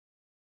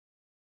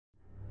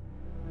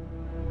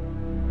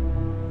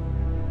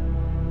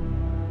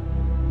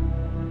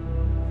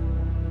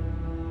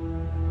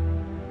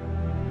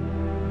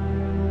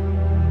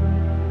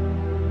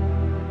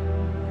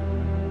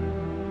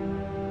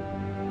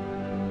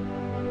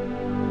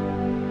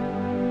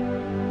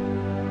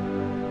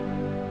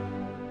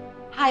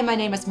Hi, my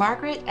name is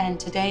Margaret, and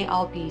today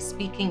I'll be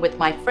speaking with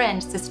my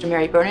friend, Sister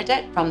Mary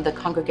Bernadette from the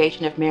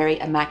Congregation of Mary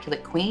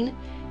Immaculate Queen,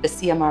 the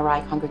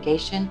CMRI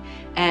congregation,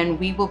 and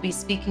we will be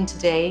speaking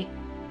today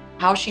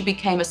how she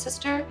became a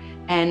sister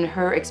and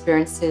her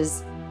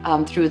experiences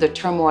through the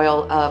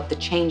turmoil of the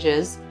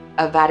changes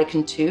of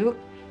Vatican II.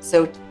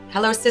 So,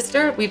 hello,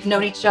 sister. We've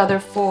known each other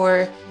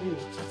for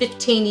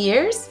 15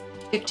 years.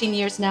 15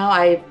 years now.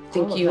 I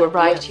think you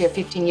arrived here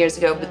 15 years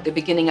ago at the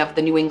beginning of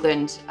the New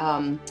England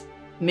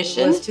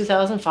mission. It was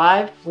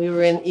 2005. We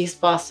were in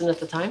East Boston at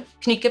the time.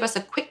 Can you give us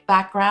a quick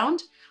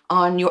background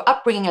on your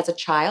upbringing as a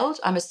child?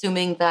 I'm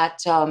assuming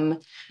that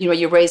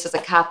you're raised as a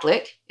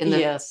Catholic in the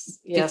 50s,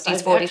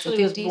 40s, and 50s.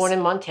 I was born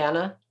in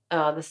Montana,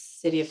 the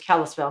city of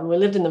Kalispell. And we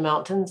lived in the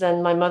mountains,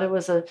 and my mother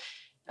was a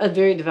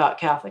very devout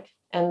Catholic.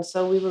 And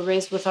so we were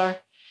raised with our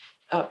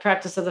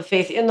practice of the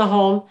faith in the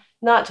home,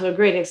 not to a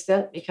great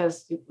extent,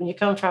 because when you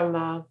come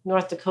from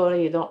North Dakota,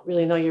 you don't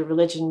really know your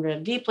religion very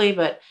deeply,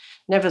 but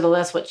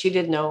nevertheless, what she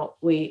did know,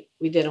 we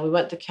did. And we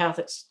went to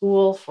Catholic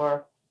school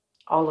for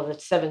all of the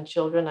 7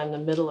 children. I'm the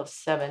middle of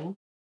 7.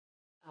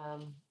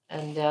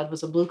 And Dad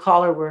was a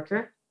blue-collar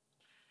worker.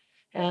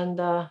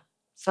 And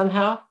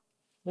somehow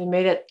we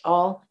made it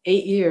all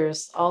 8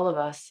 years, all of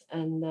us.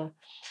 And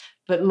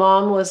but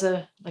Mom was,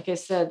 like I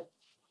said,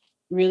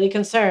 really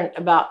concerned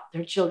about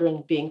her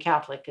children being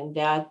Catholic. And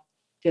Dad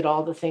did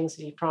all the things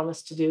that he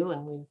promised to do.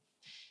 And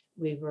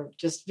we were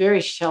just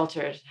very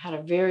sheltered, had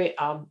a very,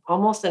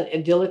 almost an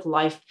idyllic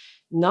life,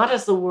 not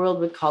as the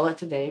world would call it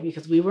today,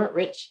 because we weren't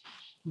rich,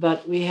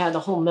 but we had a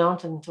whole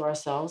mountain to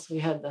ourselves. We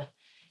had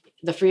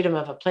the freedom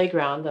of a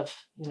playground of,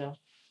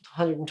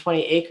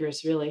 120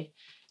 acres, really,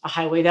 a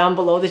highway down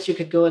below that you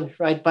could go and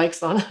ride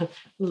bikes on.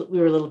 We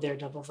were little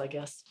daredevils, I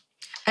guess.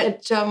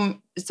 So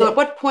at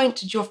what point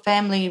did your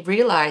family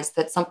realize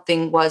that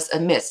something was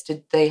amiss?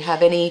 Did they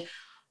have any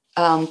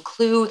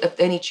clue of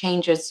any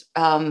changes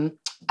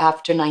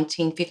after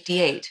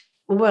 1958?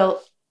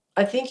 Well,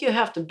 I think you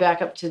have to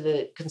back up to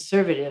the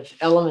conservative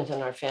element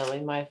in our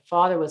family. My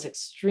father was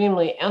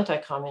extremely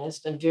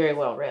anti-communist and very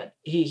well read.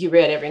 He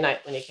read every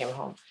night when he came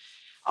home,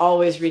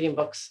 always reading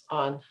books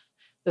on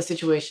the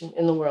situation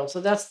in the world. So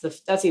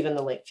that's even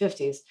the late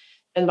 50s.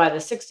 And by the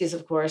 60s,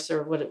 of course,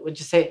 or what would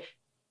you say,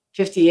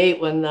 58,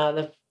 when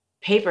the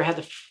paper had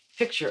the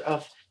picture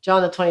of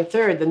John the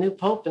 23rd, the new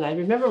pope. And I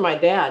remember my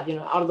dad,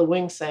 out of the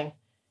wings saying,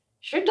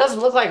 "Sure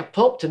doesn't look like a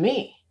pope to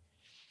me."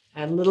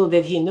 And little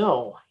did he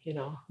know,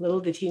 little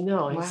did he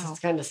know. Wow. It's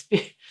kind of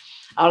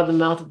out of the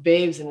mouth of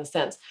babes in a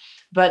sense.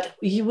 But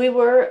we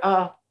were,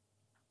 I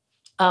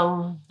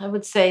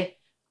would say,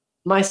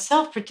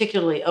 myself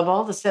particularly, of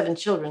all the 7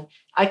 children,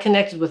 I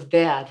connected with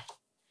Dad.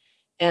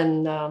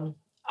 And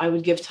I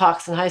would give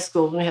talks in high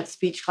school when we had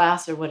speech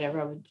class or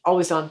whatever. I would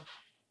always on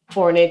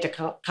foreign aid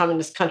to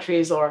communist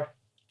countries or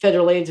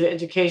federal aid to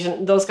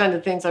education, those kind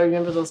of things. I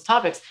remember those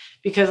topics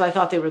because I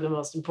thought they were the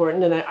most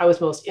important and I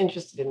was most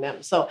interested in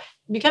them. So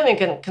becoming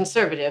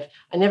conservative,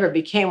 I never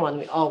became one.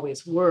 We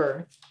always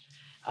were.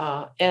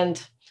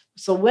 And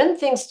so when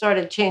things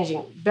started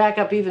changing, back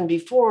up even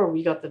before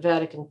we got the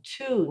Vatican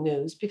II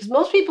news, because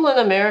most people in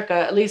America,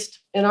 at least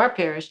in our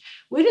parish,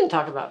 we didn't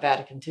talk about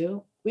Vatican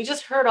II. We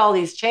just heard all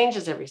these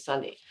changes every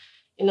Sunday.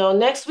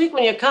 Next week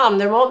when you come,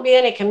 there won't be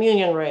any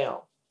communion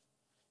rail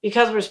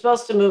because we're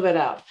supposed to move it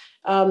out.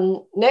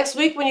 Next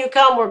week when you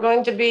come, we're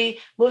going to be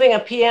moving a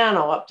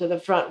piano up to the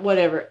front,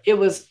 whatever. It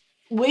was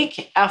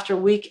week after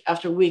week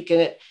after week,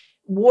 and it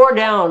wore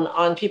down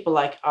on people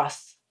like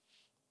us.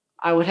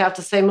 I would have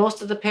to say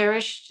most of the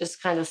parish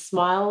just kind of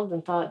smiled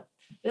and thought,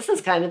 this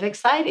is kind of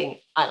exciting.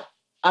 I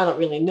don't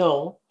really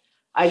know.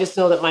 I just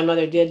know that my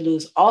mother did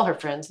lose all her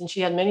friends, and she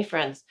had many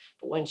friends.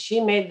 But when she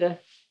made the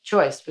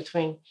choice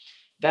between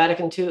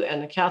Vatican II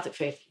and the Catholic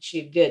faith,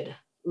 she did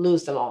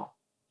lose them all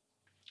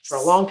for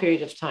a long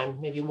period of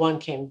time. Maybe one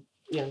came,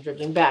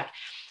 dribbling back.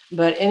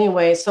 But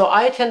anyway, so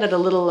I attended a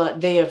little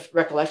day of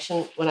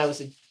recollection when I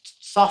was a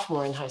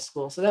sophomore in high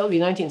school. So that would be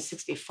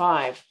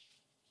 1965.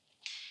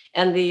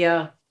 And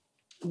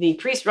the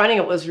priest running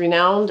it was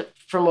renowned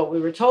from what we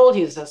were told.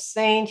 He was a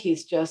saint.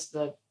 He's just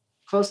the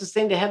closest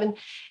thing to heaven.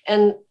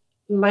 And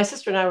my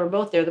sister and I were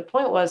both there. The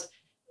point was,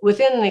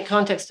 within the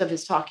context of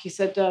his talk, he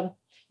said,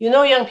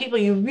 young people,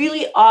 you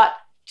really ought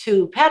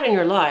to pattern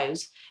your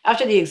lives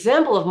after the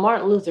example of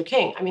Martin Luther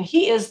King. I mean,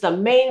 he is the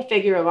main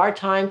figure of our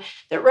time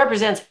that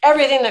represents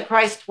everything that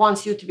Christ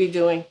wants you to be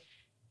doing.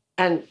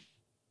 And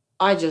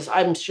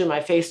I'm sure my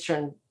face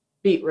turned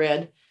beet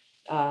red.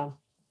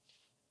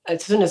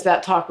 As soon as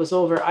that talk was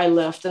over, I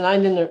left, and I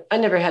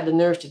never had the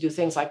nerve to do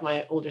things like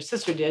my older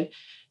sister did.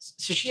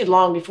 So she had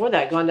long before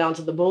that gone down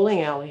to the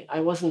bowling alley.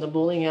 I wasn't a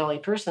bowling alley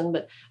person,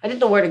 but I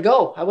didn't know where to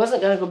go. I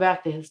wasn't going to go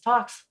back to his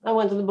talks. I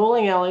went to the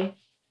bowling alley.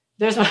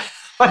 There's my...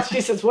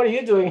 She says, "What are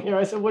you doing here?"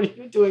 I said, "What are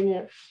you doing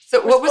here?"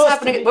 So what was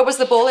happening? What was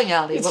the bowling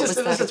alley? It was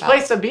was a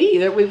place to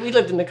be. We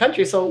lived in the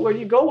country, so where do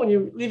you go when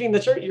you're leaving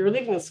the church? You're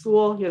leaving the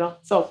school,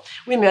 So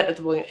we met at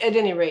the bowling. At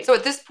any rate. So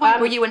at this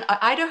point, were you in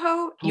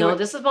Idaho?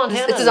 This is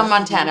Montana. This is on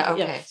Montana. Okay.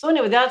 Yeah. So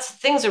anyway,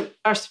 things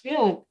are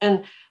spewing,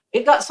 and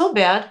it got so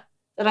bad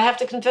that I have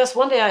to confess,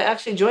 one day I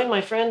actually joined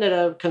my friend at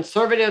a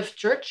conservative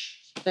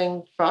church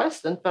thing,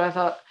 Protestant, but I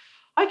thought,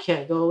 I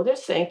can't go. They're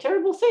saying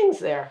terrible things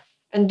there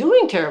and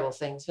doing terrible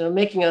things,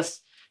 making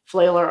us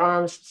flail our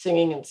arms,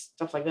 singing and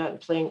stuff like that, and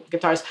playing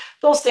guitars.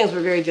 Those things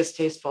were very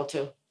distasteful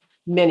to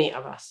many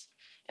of us.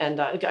 And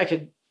I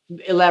could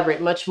elaborate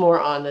much more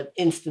on the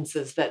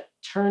instances that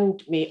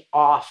turned me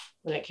off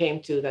when it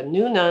came to the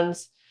new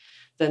nuns,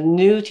 the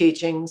new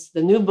teachings,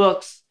 the new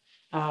books,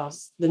 the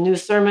new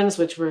sermons,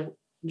 which were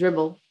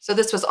dribble. So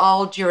this was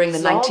all during the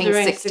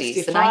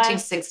 1960s, the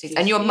 1960s.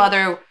 And your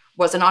mother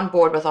wasn't on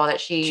board with all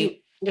that.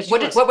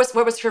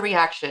 What was her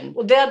reaction?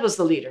 Well, Dad was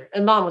the leader,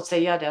 and Mom would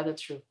say, "Yeah, Dad,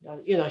 that's true."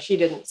 She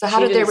didn't. So how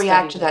did they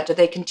react to that? Did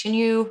they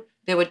continue?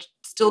 They would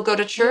still go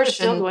to church,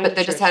 but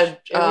they just had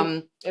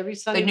every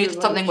Sunday. They knew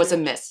that something was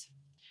amiss.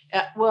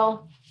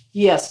 Well,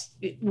 yes,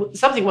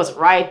 something wasn't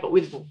right, but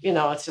we didn't.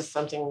 It's just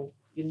something.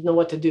 You didn't know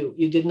what to do.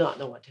 You did not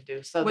know what to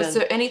do. So was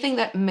there anything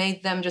that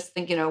made them just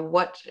think,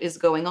 what is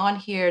going on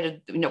here?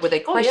 Were they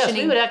questioning? Oh, yes,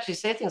 we would actually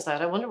say things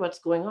like, "I wonder what's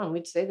going on."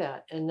 We'd say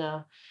that, and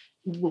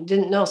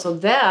didn't know. So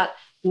that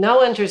now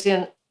enters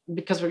in,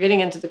 because we're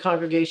getting into the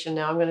congregation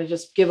now. I'm going to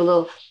just give a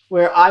little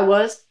where I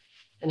was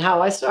and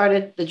how I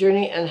started the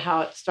journey and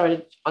how it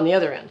started on the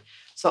other end.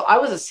 So I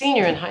was a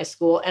senior in high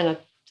school, and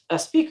a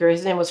speaker,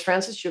 his name was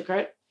Francis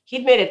Schuchart.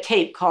 He'd made a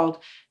tape called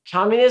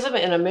 "Communism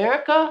in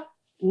America?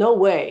 No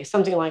Way,"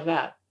 something like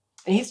that.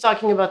 And he's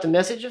talking about the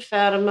message of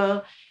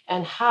Fatima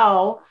and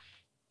how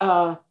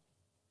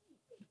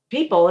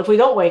people, if we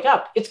don't wake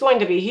up, it's going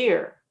to be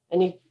here.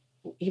 And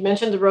he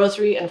mentioned the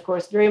rosary and, of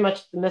course, very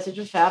much the message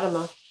of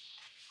Fatima.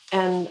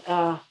 And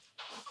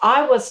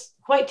I was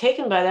quite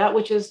taken by that,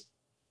 which is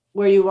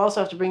where you also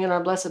have to bring in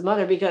our Blessed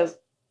Mother, because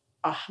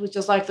it was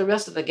just like the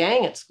rest of the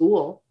gang at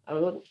school.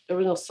 There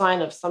was no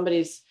sign of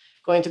somebody's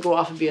going to go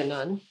off and be a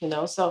nun,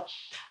 So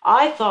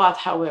I thought,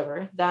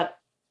 however, that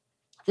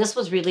this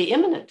was really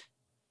imminent.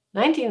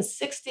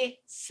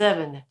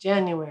 1967,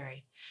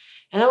 January.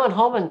 And I went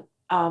home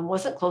and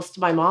wasn't close to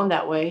my mom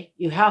that way.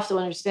 You have to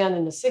understand,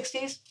 in the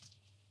 60s,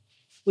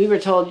 we were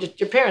told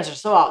your parents are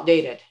so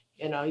outdated.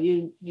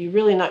 You're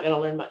really not going to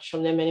learn much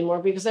from them anymore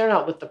because they're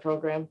not with the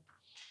program.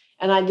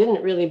 And I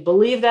didn't really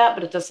believe that,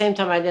 but at the same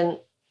time, I didn't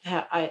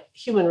have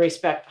human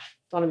respect. I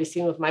don't want to be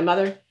seen with my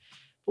mother.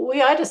 But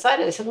I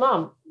decided, I said,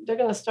 "Mom, they're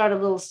going to start a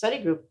little study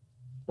group.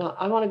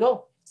 I want to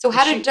go." So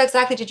how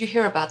exactly did you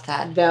hear about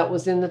that? That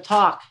was in the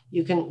talk.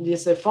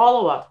 It's a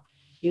follow-up.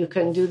 You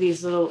can do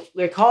these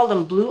they call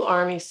them Blue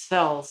Army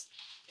cells.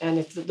 And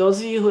if those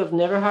of you who have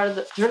never heard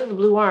of the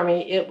Blue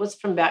Army, it was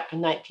from back in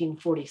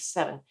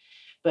 1947.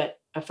 But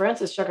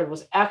Francis Schuchart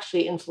was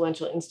actually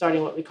influential in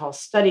starting what we call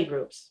study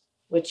groups,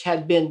 which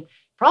had been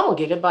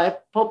promulgated by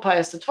Pope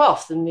Pius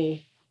XII in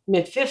the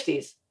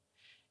mid-50s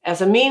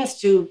as a means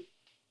to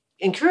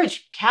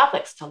encourage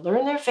Catholics to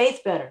learn their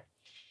faith better.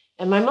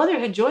 And my mother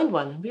had joined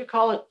one. We were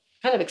kind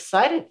of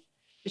excited,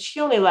 but she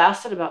only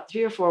lasted about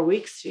 3 or 4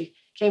 weeks. She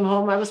came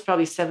home. I was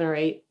probably 7 or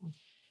 8.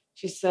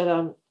 She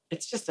said,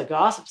 "It's just a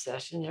gossip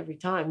session every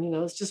time.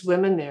 It's just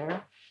women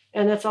there."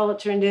 And that's all it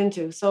turned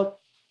into. So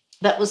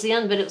that was the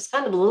end, but it was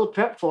kind of a little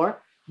prep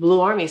for Blue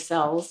Army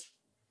cells.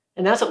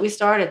 And that's what we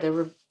started.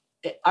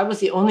 I was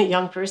the only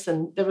young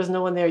person. There was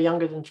no one there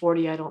younger than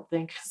 40, I don't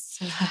think.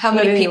 So how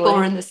many people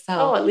were in the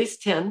cell? Oh, at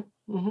least 10.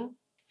 Mm-hmm.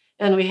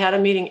 And we had a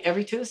meeting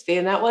every Tuesday,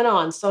 and that went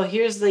on. So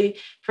here's the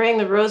praying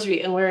the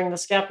rosary and wearing the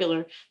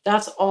scapular.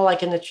 That's all I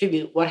can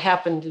attribute what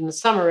happened in the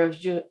summer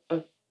of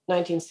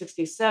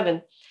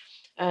 1967.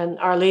 And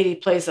Our Lady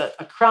plays a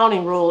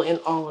crowning role in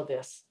all of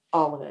this,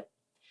 all of it.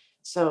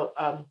 So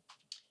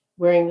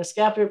wearing the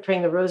scapular,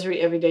 praying the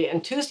rosary every day.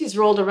 And Tuesdays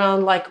rolled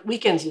around like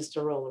weekends used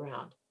to roll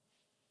around.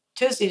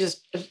 Tuesday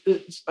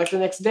like the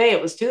next day,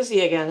 it was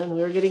Tuesday again, and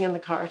we were getting in the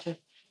car to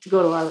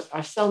go to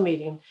our cell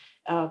meeting.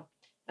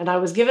 And I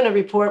was given a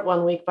report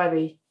one week by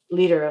the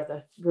leader of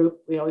the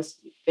group.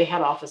 They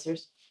had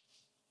officers.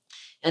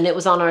 And it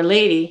was on Our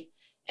Lady.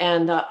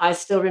 And I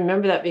still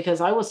remember that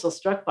because I was so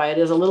struck by it.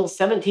 As a little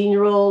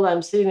 17-year-old,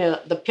 I'm sitting there,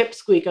 the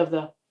pipsqueak of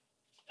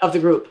the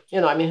group.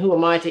 Who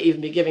am I to even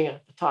be giving a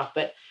talk?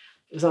 But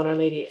it was on Our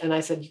Lady. And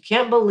I said, "You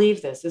can't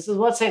believe this. This is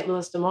what St.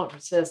 Louis de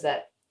Montfort says,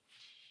 that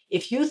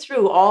if you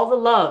threw all the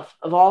love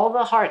of all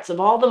the hearts of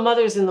all the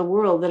mothers in the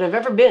world that have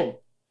ever been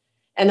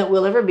and that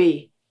will ever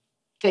be,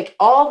 take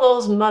all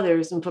those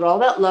mothers and put all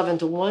that love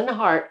into one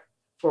heart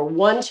for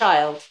one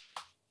child,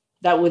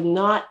 that would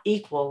not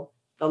equal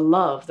the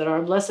love that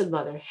our Blessed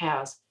Mother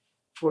has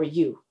for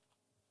you,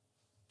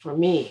 for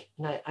me."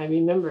 And I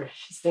remember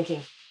just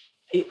thinking,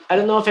 I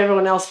don't know if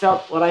everyone else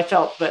felt what I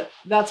felt, but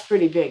that's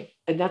pretty big.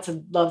 And that's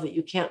a love that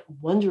you can't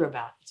wonder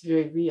about. It's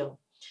very real.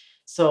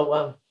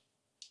 So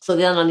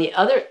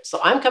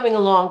I'm coming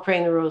along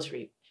praying the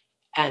rosary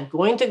and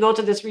going to go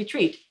to this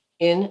retreat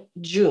in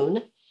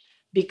June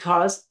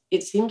because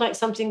it seemed like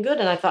something good.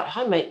 And I thought,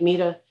 I might meet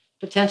a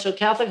potential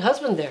Catholic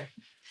husband there.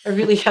 I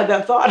really had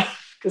that thought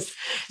because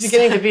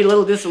beginning to be a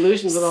little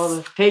disillusioned with all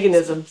the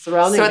paganism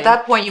surrounding me. So at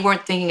that point, you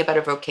weren't thinking about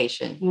a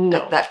vocation? No.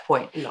 At that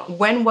point? No.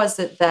 When was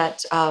it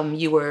that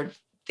you were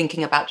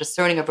thinking about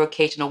discerning a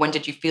vocation, or when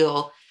did you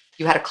feel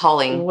you had a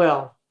calling?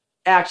 Well,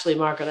 actually,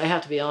 Margaret, I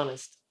have to be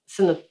honest.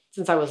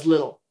 Since I was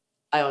little,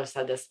 I always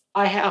had this,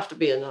 I have to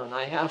be a nun.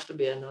 I have to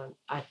be a nun.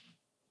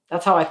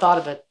 That's how I thought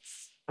of it,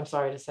 I'm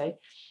sorry to say.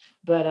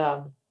 But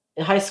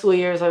in high school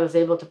years, I was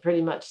able to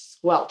pretty much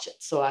squelch it.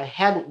 So I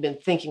hadn't been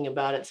thinking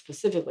about it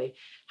specifically.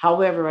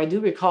 However, I do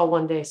recall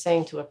one day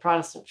saying to a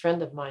Protestant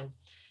friend of mine,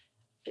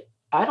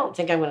 I don't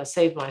think I'm going to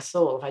save my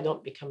soul if I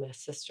don't become a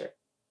sister.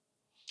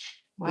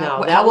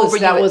 Wow. No, that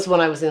was when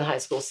I was in high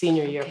school,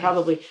 senior year,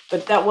 probably.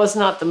 But that was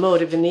not the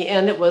motive. In the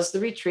end, it was the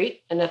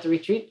retreat. And at the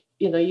retreat,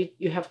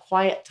 you have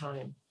quiet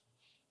time.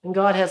 And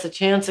God has a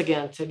chance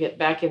again to get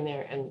back in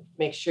there and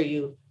make sure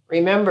you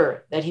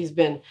remember that he's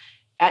been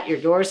at your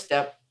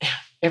doorstep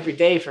every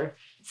day for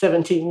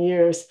 17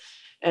 years.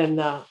 And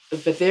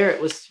but there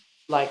it was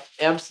like,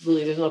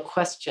 absolutely, there's no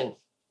question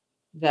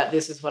that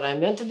this is what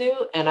I'm meant to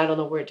do. And I don't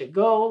know where to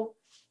go.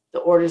 The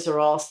orders are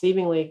all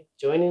seemingly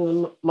joining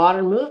the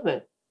modern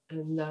movement.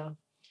 And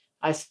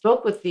I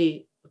spoke with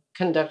the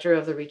conductor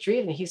of the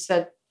retreat, and he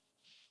said,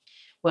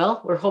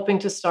 well, we're hoping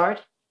to start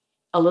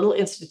a little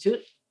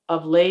institute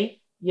of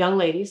lay young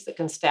ladies that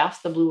can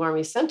staff the Blue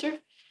Army Center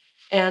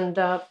and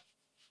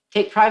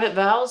take private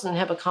vows and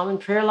have a common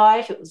prayer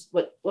life. It was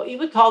what you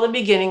would call the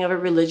beginning of a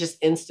religious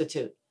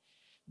institute.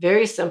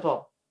 Very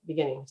simple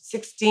beginning.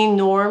 16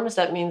 norms,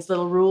 that means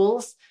little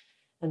rules,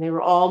 and they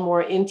were all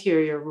more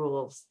interior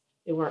rules.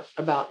 They weren't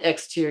about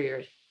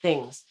exterior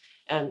things.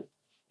 And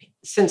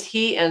since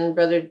he and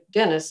Brother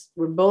Dennis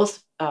were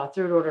both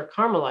Third Order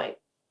Carmelite,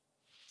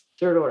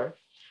 Third Order,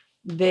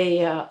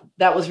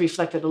 that was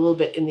reflected a little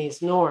bit in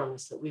these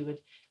norms, that we would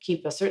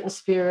keep a certain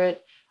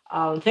spirit,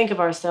 think of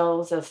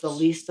ourselves as the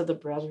least of the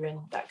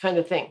brethren, that kind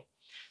of thing.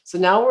 So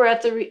now we're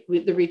at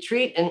the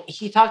retreat, and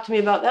he talked to me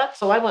about that.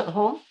 So I went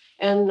home,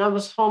 and I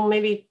was home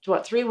maybe,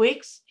 3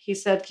 weeks. He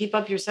said, keep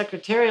up your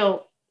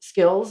secretarial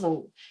skills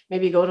and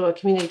maybe go to a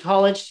community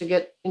college to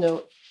get,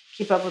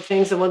 keep up with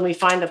things. And when we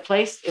find a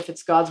place, if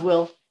it's God's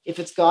will,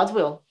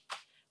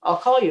 I'll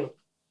call you.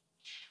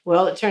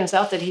 Well, it turns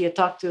out that he had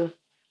talked to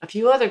a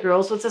few other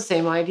girls with the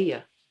same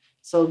idea.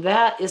 So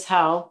that is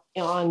how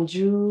on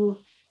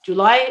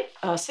July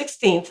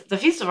 16th, the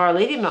Feast of Our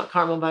Lady of Mount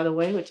Carmel, by the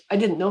way, which I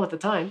didn't know at the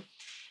time,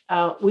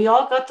 we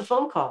all got the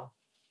phone call.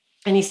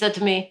 And he said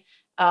to me,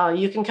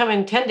 you can come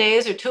in 10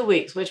 days or 2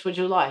 weeks. Which would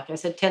you like? I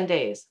said 10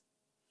 days.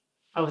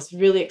 I was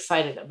really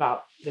excited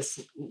about this.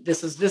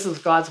 This was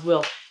God's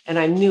will. And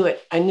I knew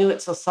it. I knew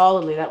it so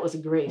solidly. That was a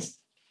grace.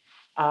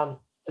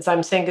 As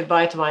I'm saying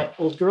goodbye to my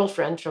old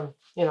girlfriend from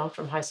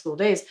high school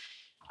days,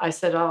 I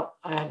said, I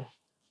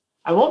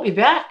won't be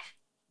back.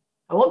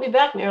 I won't be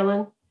back,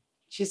 Marilyn.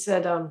 She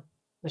said,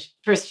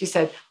 first she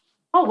said,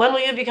 oh, when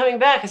will you be coming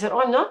back? I said,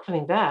 oh, I'm not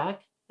coming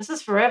back. This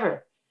is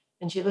forever.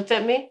 And she looked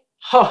at me.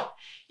 Oh,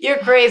 you're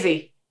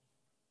crazy.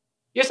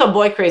 You're so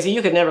boy crazy.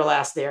 You could never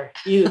last there.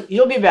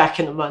 You'll be back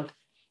in a month.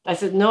 I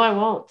said, no, I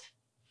won't.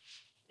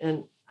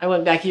 And I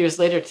went back years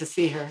later to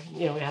see her.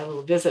 We had a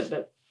little visit,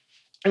 but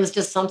it was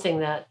just something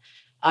that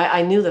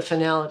I knew the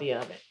finality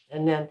of it.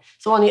 And then,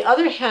 so on the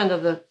other hand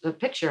of the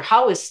picture,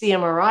 how is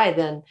CMRI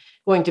then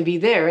going to be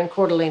there in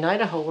Coeur d'Alene,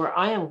 Idaho, where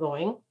I am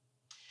going?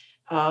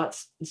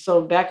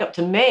 So back up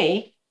to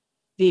May,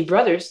 the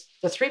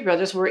three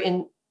brothers were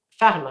in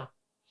Fatima.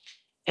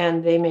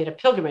 And they made a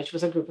pilgrimage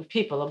with a group of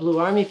people, a Blue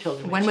Army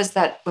pilgrimage. When was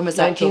that?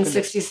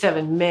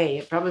 1967,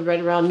 May, probably right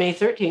around May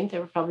 13th. They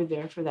were probably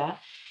there for that.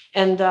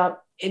 And on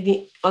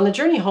the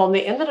journey home,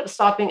 they ended up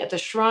stopping at the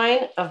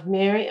Shrine of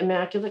Mary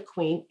Immaculate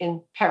Queen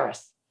in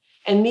Paris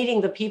and meeting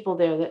the people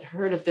there that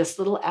heard of this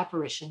little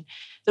apparition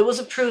that was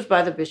approved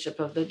by the bishop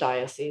of the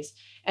diocese.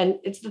 And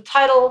the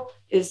title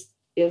is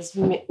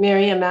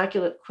Mary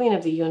Immaculate Queen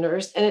of the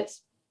Universe, and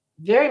it's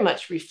very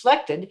much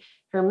reflected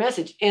her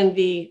message in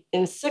the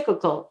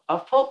encyclical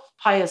of Pope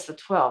Pius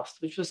XII,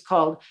 which was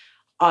called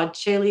Ad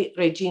Caeli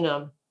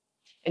Reginam.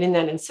 And in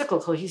that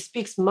encyclical, he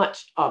speaks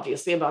much,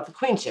 obviously, about the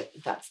queenship.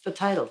 That's the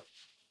title.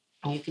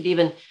 And you could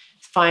even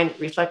find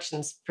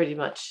reflections pretty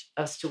much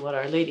as to what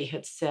Our Lady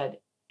had said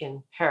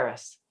in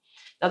Paris.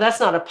 Now, that's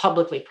not a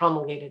publicly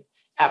promulgated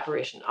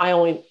apparition. I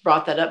only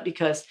brought that up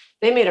because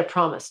they made a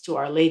promise to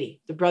Our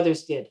Lady. The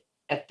brothers did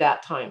at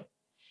that time.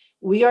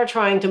 We are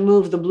trying to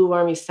move the Blue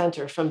Army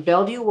Center from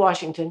Bellevue,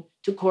 Washington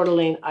to Coeur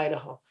d'Alene,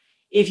 Idaho.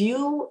 If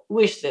you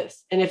wish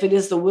this, and if it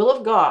is the will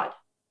of God,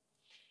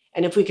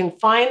 and if we can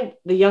find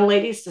the young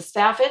ladies to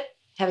staff it,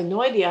 having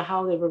no idea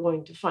how they were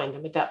going to find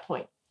them at that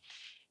point,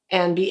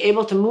 and be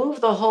able to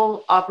move the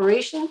whole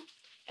operation,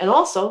 and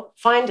also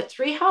find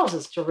 3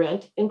 houses to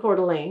rent in Coeur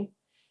d'Alene.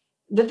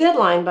 The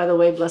deadline, by the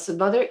way, Blessed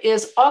Mother,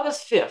 is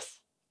August 5th.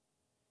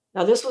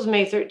 Now, this was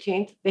May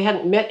 13th. They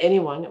hadn't met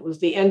anyone. It was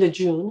the end of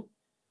June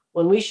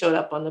when we showed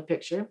up on the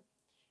picture.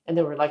 And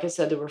there were, like I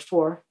said, there were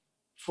four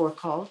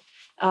called.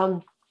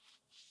 And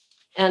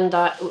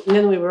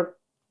then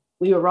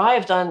we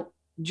arrived on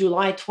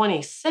July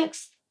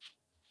 26th.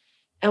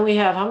 And we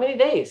have how many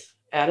days?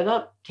 Added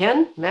up,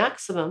 10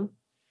 maximum.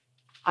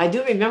 I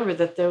do remember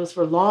that those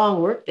were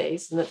long work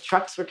days and that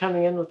trucks were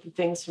coming in with the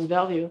things from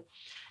Bellevue.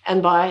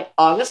 And by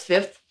August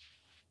 5th,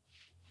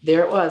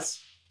 there it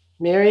was.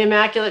 Mary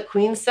Immaculate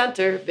Queen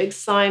Center, big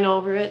sign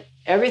over it.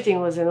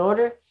 Everything was in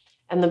order.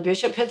 And the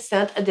bishop had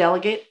sent a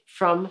delegate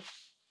from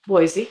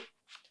Boise.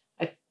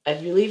 I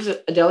believe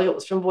a delegate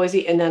was from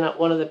Boise, and then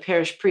one of the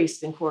parish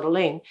priests in Coeur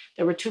d'Alene.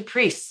 There were 2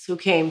 priests who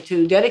came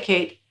to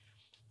dedicate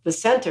the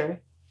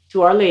center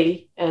to Our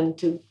Lady and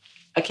to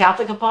a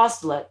Catholic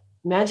apostolate.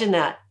 Imagine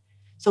that.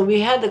 So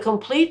we had the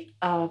complete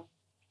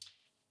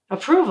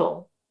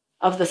approval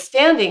of the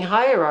standing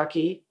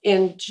hierarchy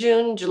in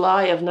June,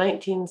 July of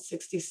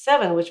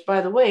 1967, which,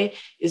 by the way,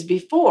 is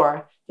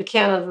before the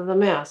canon of the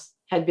Mass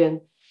had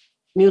been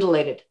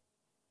mutilated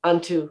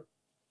unto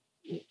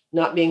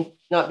not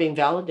being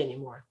valid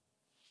anymore.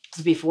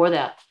 It's before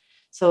that.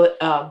 So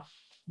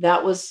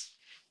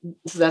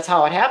so that's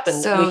how it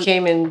happened. So, we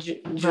came in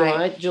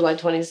July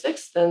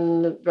 26th,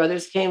 and the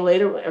brothers came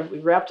later. We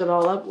wrapped it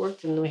all up,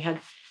 worked, and we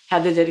had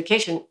the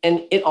dedication,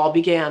 and it all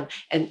began.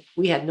 And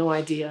we had no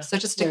idea. So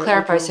just to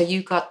clarify, so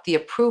you got the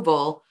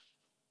approval.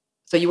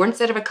 So you weren't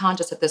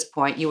sedevacantist at this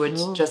point. You were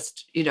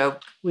just, we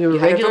were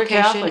regular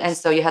Catholics. And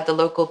so you had the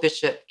local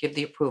bishop give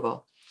the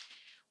approval.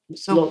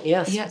 So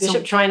yes,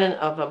 Bishop Trinan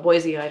of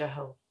Boise,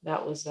 Idaho.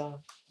 That was,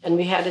 and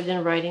we had it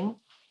in writing.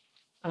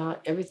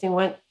 Everything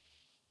went.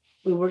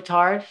 We worked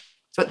hard.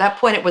 So at that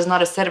point, it was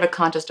not a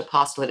sedevacantist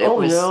apostolate.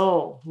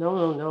 No.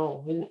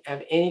 We didn't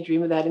have any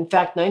dream of that. In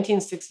fact,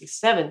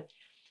 1967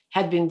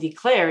 had been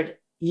declared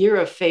Year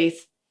of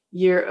Faith,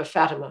 Year of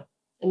Fatima.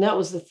 And that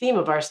was the theme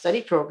of our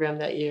study program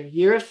that year.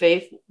 Year of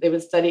Faith, they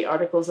would study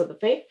articles of the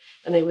faith,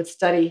 and we would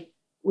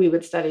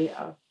study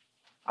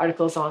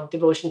articles on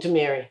devotion to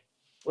Mary,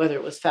 whether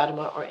it was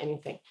Fatima or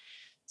anything.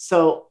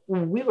 So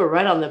we were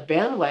right on the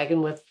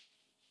bandwagon with,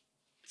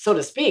 so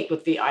to speak,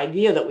 with the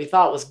idea that we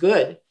thought was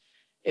good.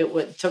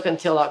 It took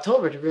until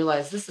October to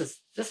realize this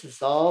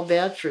is all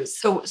bad fruit.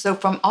 So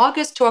from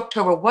August to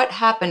October, what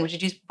happened?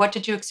 What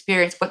did you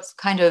experience? What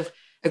kind of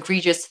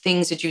egregious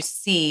things did you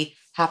see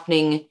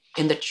happening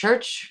in the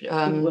church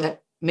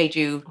that made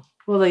you?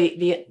 Well,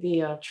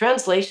 the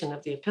translation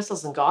of the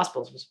epistles and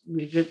gospels was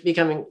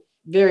becoming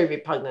very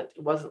repugnant.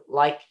 It wasn't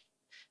like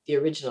the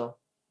original,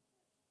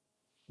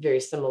 very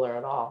similar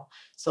at all.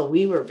 So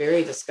we were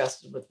very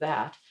disgusted with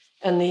that.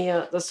 And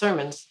the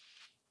sermons,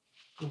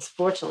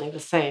 unfortunately, the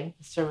same.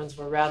 The sermons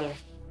were rather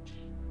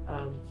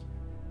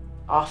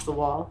off the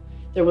wall.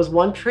 There was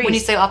one priest. When you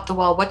say off the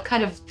wall, what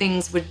kind of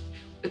things would?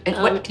 And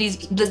what can you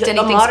list anything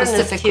a modernist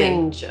specifically?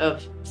 Tinge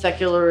of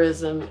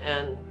secularism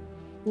and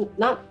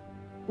not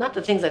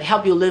the things that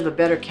help you live a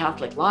better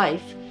Catholic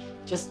life.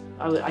 Just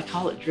I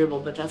call it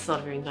dribble, but that's not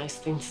a very nice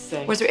thing to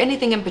say. Was there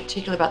anything in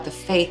particular about the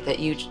faith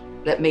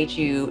that made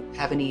you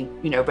have any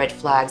red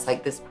flags,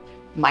 like this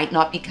might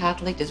not be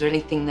Catholic? Is there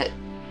anything that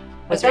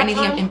was there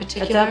anything in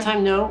particular? At that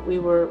time, no. We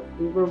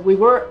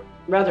were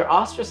rather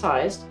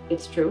ostracized.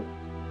 It's true,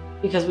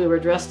 because we were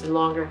dressed in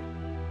longer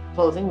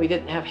clothing. We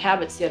didn't have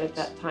habits yet at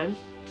that time,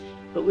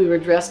 but we were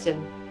dressed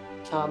in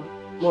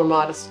more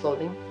modest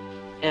clothing.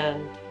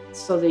 And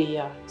so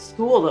the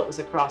school that was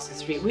across the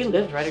street, we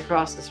lived right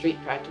across the street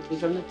practically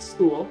from the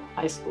school,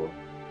 high school,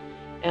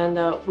 and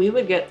we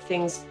would get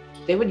things.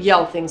 They would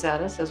yell things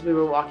at us as we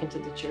were walking to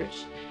the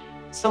church.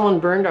 Someone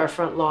burned our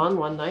front lawn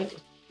one night.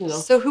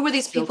 So who were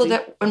these people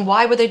and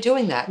why were they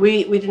doing that?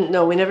 We didn't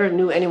know. We never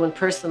knew anyone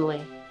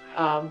personally.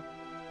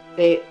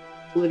 They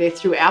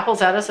threw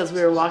apples at us as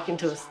we were walking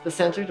to the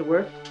center to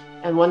work.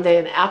 And one day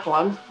an apple,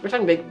 we're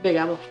talking big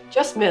apple,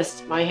 just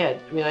missed my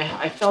head. I mean,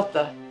 I felt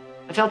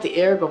the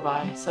air go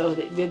by, so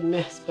it did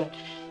miss. But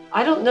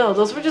I don't know.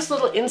 Those were just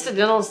little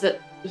incidentals that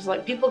it was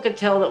like people could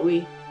tell that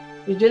we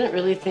didn't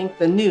really think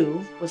the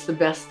new was the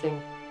best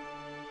thing.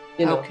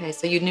 Okay,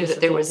 so you knew that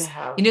there was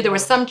there were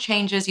some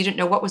changes. You didn't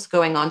know what was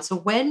going on. So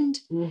when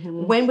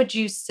would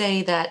you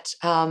say that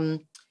the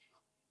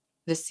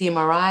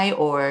CMRI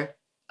or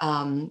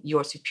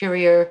your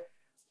superior,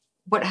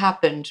 what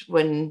happened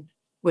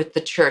with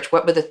the church?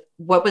 What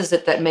was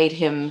it that made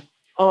him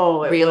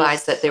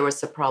realize that there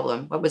was a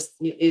problem?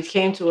 It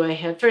came to a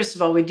head. First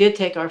of all, we did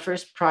take our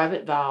first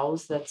private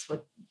vows. That's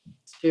what's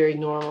very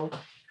normal.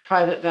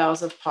 Private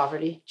vows of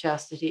poverty,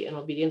 chastity, and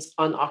obedience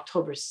on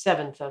October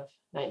 7th of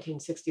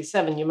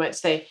 1967. You might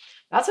say,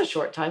 that's a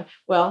short time.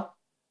 Well,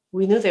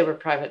 we knew they were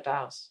private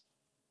vows.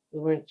 We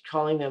weren't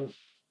calling them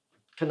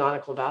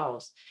canonical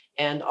vows.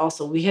 And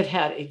also, we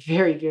had a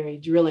very, very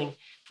drilling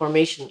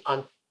formation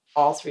on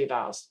all 3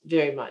 vows,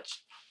 very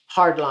much.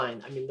 Hard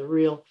line. I mean,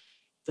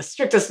 the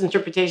strictest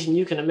interpretation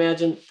you can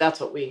imagine, that's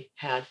what we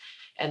had.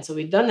 And so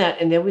we'd done that,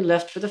 and then we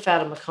left for the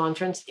Fatima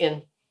conference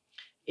in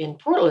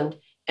Portland.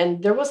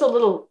 And there was a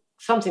little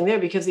something there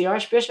because the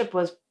Archbishop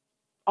was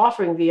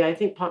offering I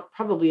think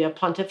probably a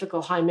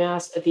pontifical high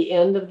mass at the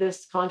end of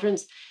this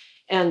conference.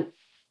 And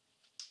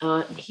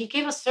he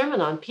gave a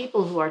sermon on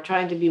people who are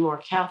trying to be more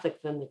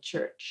Catholic than the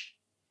church.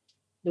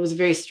 It was a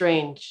very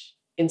strange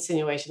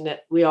insinuation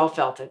that we all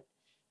felt it.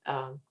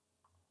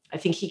 I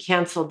think he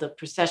canceled the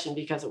procession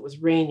because it was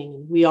raining.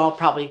 And we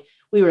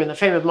were in the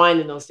frame of mind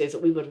in those days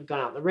that we would have gone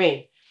out in the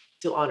rain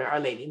to honor Our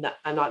Lady.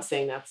 I'm not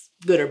saying that's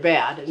good or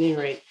bad. At any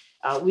rate,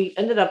 We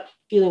ended up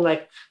feeling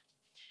like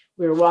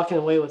we were walking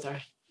away with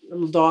our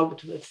little dog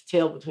with its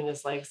tail between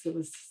its legs. It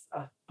was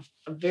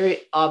a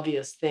very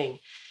obvious thing.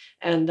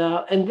 And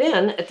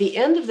then at the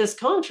end of this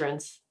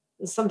conference,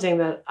 is something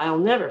that I'll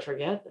never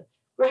forget.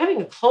 We're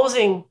having a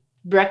closing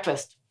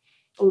breakfast.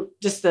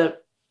 Just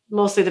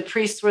mostly the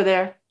priests were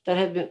there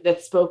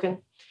that spoken.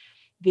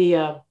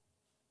 The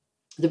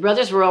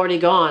brothers were already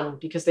gone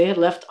because they had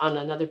left on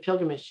another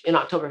pilgrimage in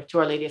October to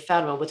Our Lady of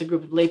Fatima with a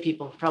group of lay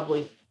people,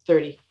 probably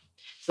 30.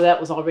 So that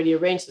was already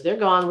arranged. So they're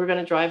gone. We're going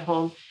to drive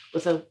home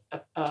with a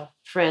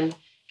friend,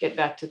 get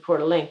back to Coeur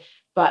d'Alene.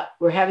 But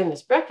we're having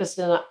this breakfast,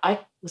 and I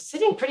was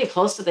sitting pretty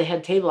close to the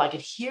head table. I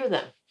could hear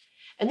them.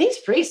 And these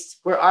priests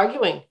were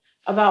arguing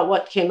about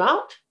what came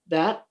out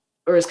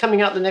or is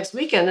coming out the next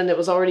weekend, and it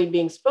was already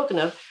being spoken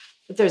of.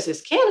 But there's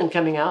this canon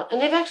coming out,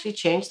 and they've actually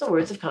changed the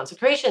words of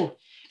consecration.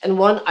 And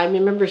I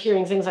remember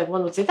hearing things like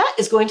one would say, that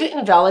is going to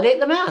invalidate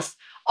the Mass.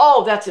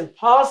 Oh, that's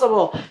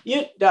impossible.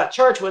 The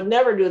church would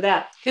never do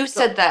that. Who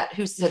said that?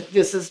 Who said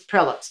this? Is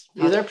prelates,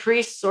 either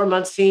priests or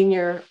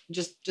Monsignor,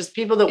 just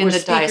people that were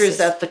speakers diocese.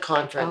 At the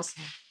conference,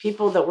 okay.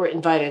 People that were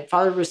invited.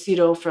 Father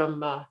Rosito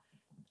from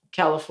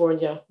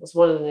California was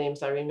one of the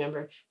names I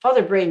remember.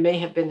 Father Bray may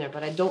have been there,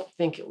 but I don't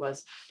think it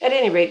was. At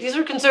any rate, these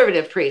were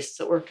conservative priests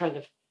that were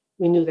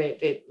we knew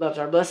they loved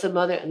our Blessed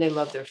Mother and they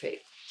loved their faith.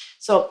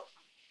 So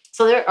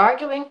they're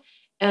arguing,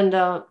 and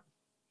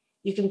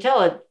you can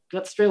tell it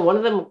got string. One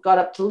of them got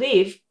up to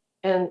leave,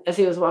 and as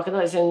he was walking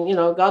out, he said,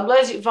 God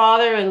bless you,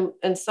 Father.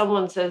 And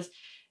someone says,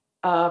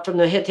 from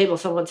the head table,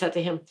 someone said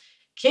to him,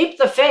 keep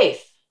the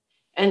faith.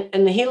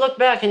 And he looked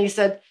back and he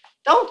said,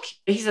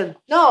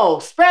 no,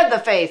 spread the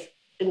faith.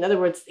 In other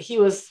words,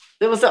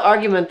 there was the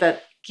argument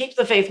that keep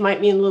the faith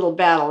might mean a little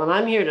battle, and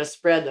I'm here to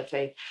spread the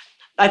faith.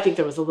 I think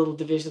there was a little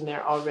division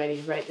there already,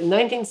 right? In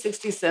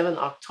 1967,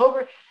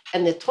 October,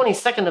 and the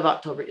 22nd of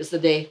October is the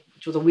day,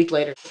 which was a week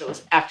later, that it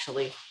was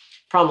actually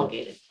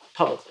promulgated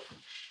publicly.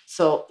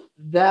 So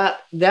that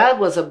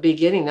was a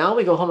beginning. Now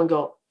we go home and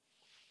go,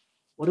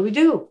 what do we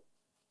do?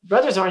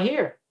 Brothers aren't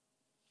here.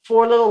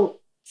 4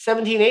 little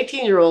 17,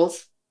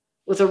 18-year-olds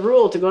with a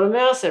rule to go to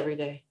Mass every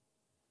day.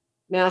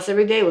 Mass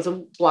every day was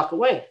a block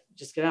away.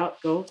 Just get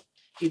out, go,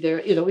 be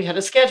there. We had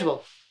a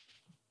schedule.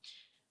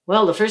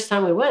 Well, the first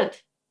time we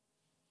went,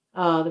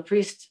 the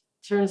priest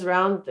turns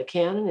around the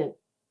canon and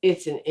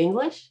it's in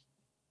English.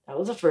 That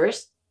was the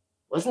first.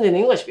 Wasn't in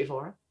English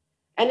before.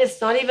 And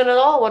it's not even at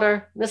all what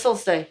our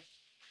missals say.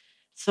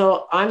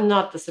 So I'm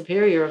not the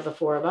superior of the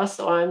 4 of us.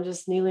 So I'm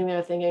just kneeling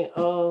there thinking,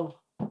 oh,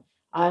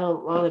 I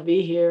don't want to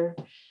be here.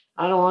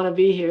 I don't want to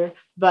be here.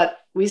 But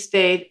we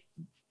stayed.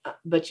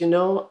 But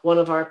one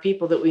of our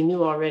people that we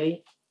knew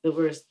already, that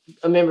was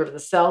a member of the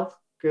cell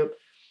group,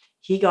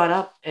 he got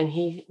up and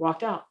he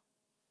walked out.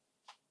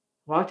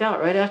 Walked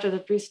out right after the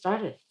priest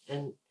started.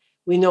 And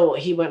we know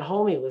he went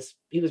home.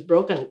 He was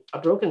broken, a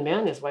broken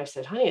man. His wife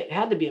said, honey, it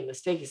had to be a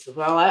mistake. He said,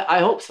 well, I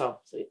hope so.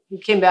 So he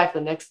came back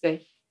the next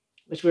day,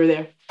 which we were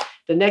there.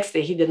 The next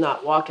day, he did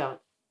not walk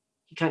out.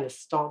 He kind of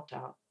stomped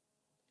out.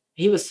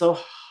 He was so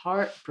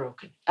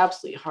heartbroken,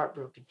 absolutely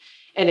heartbroken.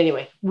 And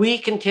anyway, we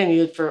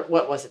continued for,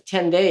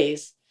 10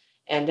 days.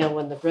 And then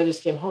when the brothers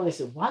came home, they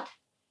said, what?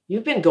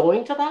 You've been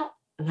going to that?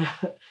 And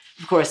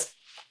of course,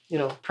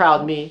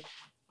 proud me.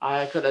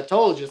 I could have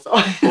told you so.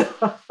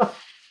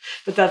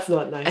 But that's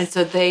not nice.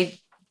 And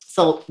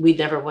so we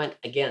never went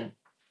again.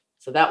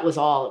 So that was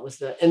all. It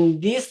was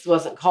and this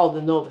wasn't called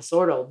the Novus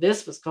Ordo.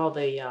 This was called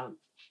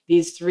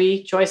these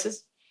 3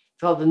 choices,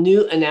 called the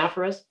new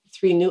anaphoras,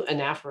 3 new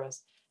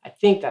anaphoras. I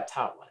think that's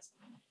how it was.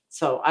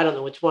 So I don't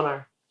know which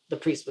one the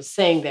priest was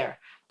saying there,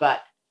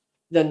 but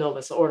the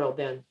Novus Ordo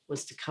then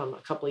was to come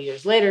a couple of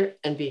years later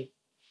and be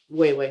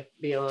way, way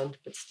beyond.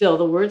 But still,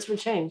 the words were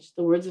changed.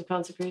 The words of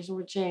consecration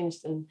were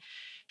changed. And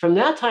from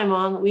that time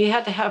on, we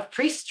had to have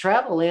priests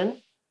travel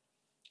in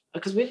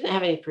because we didn't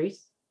have any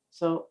priests.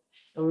 And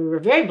we were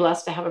very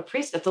blessed to have a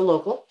priest at the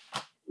local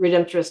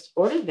Redemptorist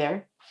order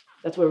there.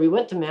 That's where we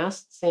went to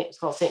Mass. It's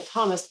called St.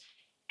 Thomas.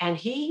 And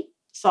he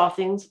saw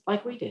things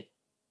like we did.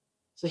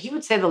 So he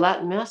would say the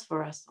Latin Mass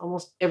for us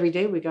almost every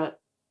day. We got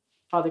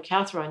Father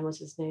Catherine was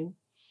his name,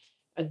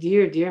 a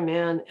dear, dear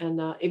man.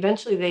 And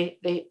eventually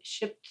they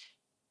shipped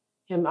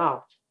him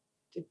out.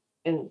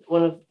 And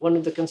one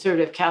of the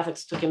conservative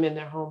Catholics took him in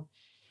their home.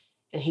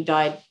 And he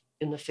died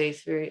in the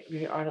faith very,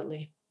 very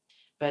ardently.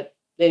 But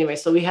anyway,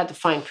 so we had to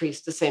find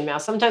priests to say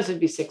Mass. Sometimes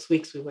it'd be 6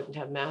 weeks we wouldn't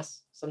have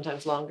Mass,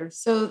 sometimes longer.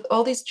 So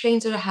all these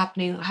changes that are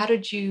happening,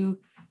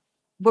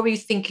 what were you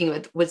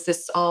thinking? Was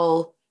this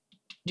all,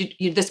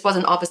 this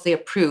wasn't obviously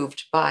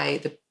approved by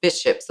the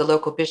bishops, the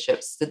local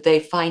bishops. Did they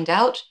find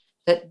out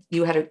that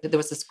there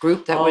was this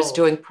group that was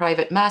doing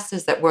private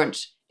Masses that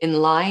weren't in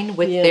line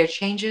with their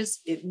changes?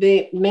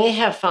 They may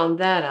have found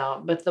that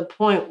out, but the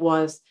point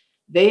was,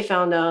 they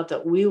found out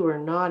that we were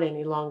not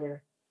any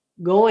longer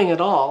going at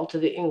all to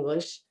the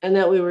English, and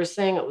that we were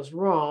saying it was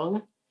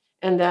wrong,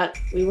 and that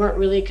we weren't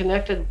really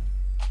connected.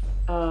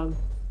 We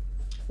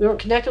weren't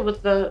connected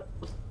with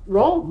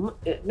Rome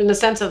in the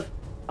sense of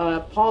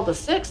Paul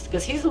VI,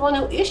 because he's the one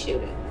who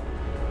issued it.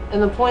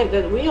 And the point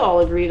that we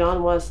all agreed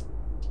on was,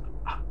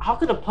 how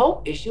could a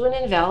pope issue an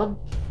invalid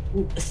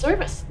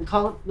service and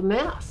call it the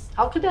Mass?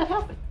 How could that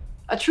happen?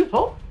 A true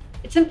pope?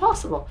 It's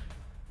impossible.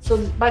 So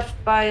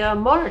by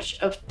March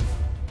of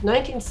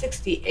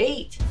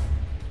 1968,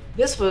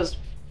 this was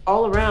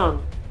all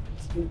around.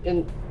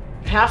 And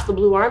half the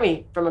Blue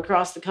Army from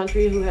across the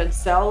country who had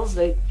cells,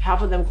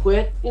 half of them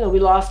quit. You know, we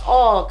lost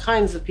all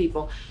kinds of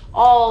people,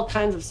 all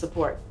kinds of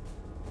support.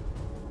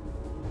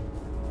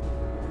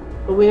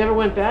 But we never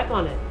went back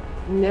on it.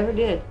 We never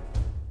did.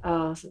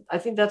 So I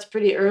think that's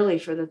pretty early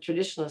for the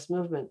traditionalist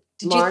movement.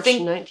 March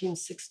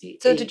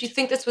 1968. So did you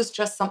think this was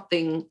just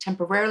something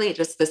temporarily,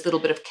 just this little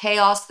bit of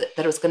chaos that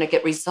it was going to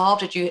get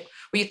resolved? Were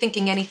you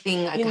thinking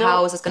anything like,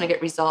 how is this going to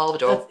get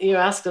resolved? Or you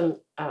asked them.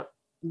 I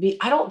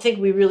don't think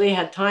we really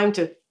had time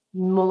to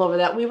mull over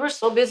that. We were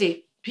so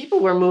busy.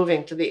 People were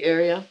moving to the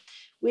area.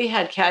 We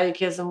had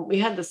catechism. We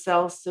had the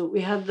cells. So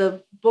we had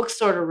the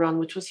bookstore to run,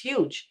 which was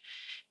huge.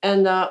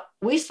 And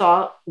we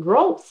saw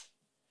growth.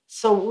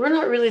 So we're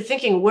not really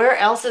thinking, where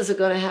else is it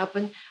going to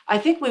happen? I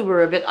think we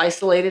were a bit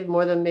isolated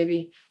more than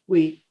maybe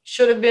we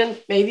should have been,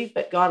 maybe,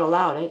 but God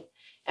allowed it.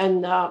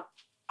 And I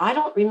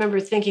don't remember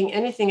thinking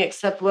anything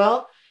except,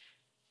 well,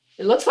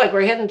 it looks like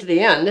we're heading to the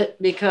end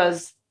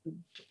because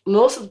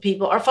most of the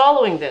people are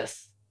following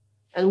this.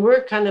 And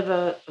we're kind of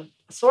a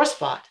sore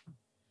spot.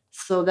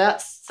 So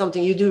that's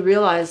something you do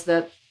realize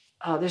that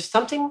there's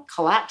something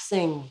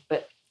collapsing.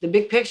 But the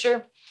big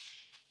picture,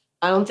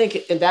 I don't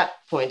think at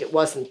that point it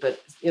wasn't,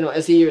 but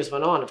as the years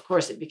went on, of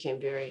course, it became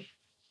very,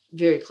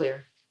 very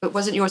clear. But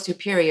wasn't your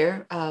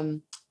superior,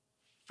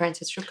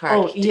 Francis Schuchard?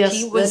 Oh,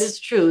 yes, that is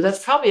true.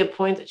 That's probably a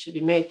point that should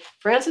be made.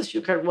 Francis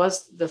Schuchard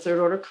was the Third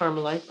Order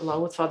Carmelite,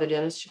 along with Father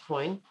Dennis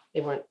Chicoine.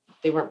 They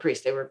weren't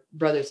priests; they were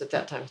brothers at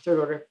that time, Third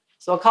Order.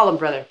 So I'll call them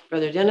Brother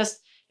Dennis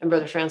and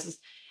Brother Francis.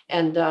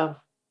 And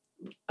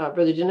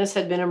Brother Dennis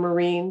had been a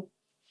Marine.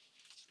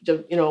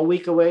 A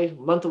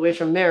month away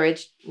from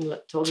marriage, and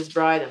told his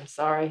bride, I'm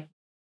sorry,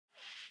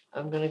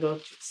 I'm going to go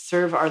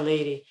serve Our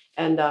Lady.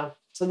 And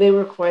so they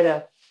were quite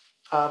a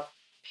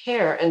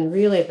pair. And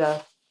really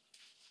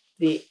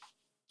the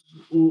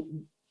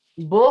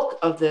bulk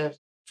of the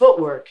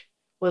footwork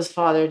was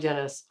Father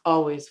Dennis.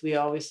 We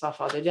always saw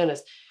Father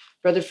Dennis.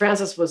 Brother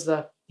Francis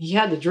he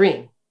had the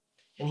dream,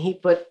 and he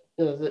put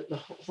the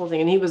whole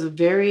thing, and he was a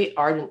very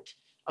ardent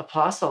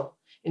apostle.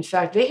 In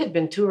fact, they had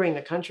been touring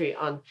the country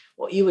on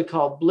what you would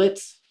call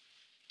blitz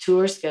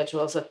tour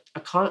schedules, a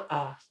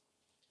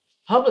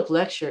public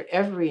lecture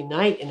every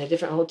night in a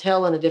different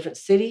hotel in a different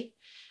city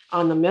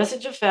on the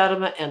message of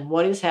Fatima and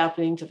what is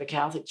happening to the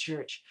Catholic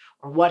Church,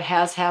 or what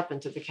has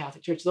happened to the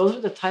Catholic Church. Those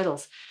were the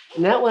titles.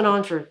 And that went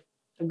on for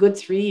a good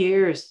 3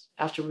 years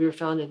after we were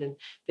founded. And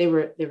they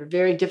were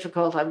very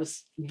difficult. I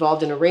was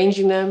involved in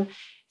arranging them.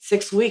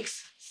 6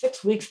 weeks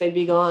they'd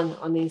be gone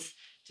on these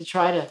to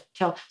try to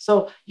tell.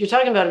 So you're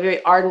talking about a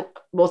very ardent,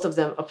 both of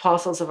them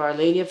apostles of Our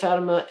Lady of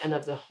Fatima and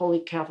of the Holy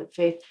Catholic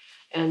Faith.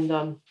 And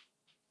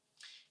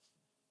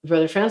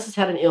Brother Francis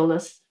had an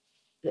illness.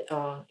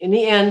 In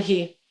the end,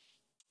 he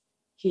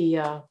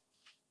I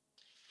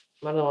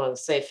don't want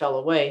to say fell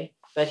away,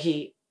 but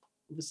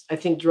I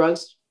think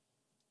drugs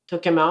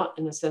took him out,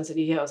 in the sense that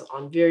he was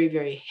on very,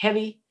 very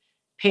heavy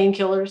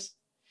painkillers.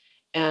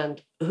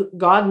 And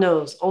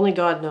only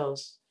God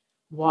knows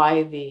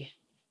why the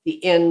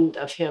end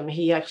of him.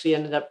 He actually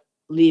ended up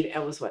leaving.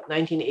 It was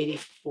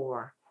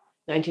 1984.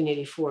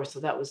 So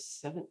that was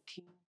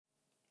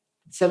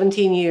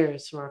 17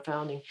 years from our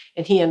founding.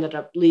 And he ended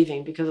up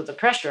leaving because of the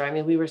pressure. I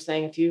mean, we were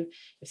saying,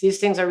 if these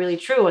things are really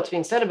true, what's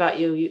being said about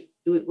you,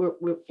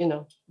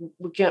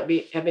 we can't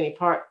have any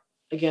part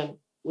again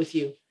with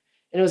you.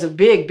 And it was a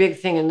big, big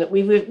thing. And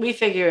we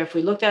figure if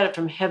we looked at it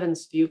from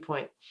heaven's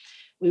viewpoint,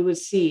 we would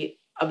see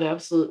an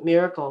absolute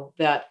miracle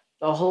that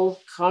the whole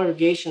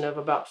congregation of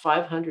about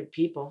 500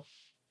 people,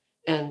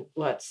 and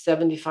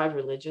 75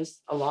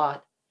 religious, a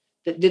lot,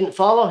 that didn't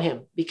follow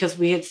him, because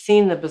we had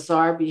seen the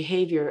bizarre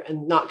behavior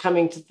and not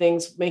coming to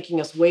things,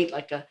 making us wait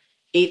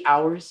 8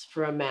 hours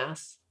for a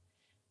mass,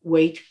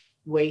 wait,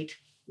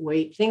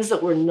 things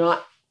that were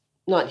not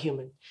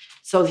human.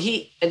 So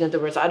in other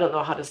words, I don't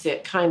know how to say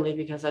it kindly,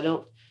 because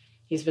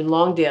he's been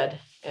long dead.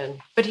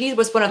 But he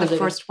was one of the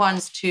first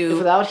ones to,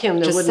 without him,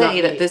 there would not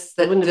say be,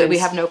 that we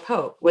have no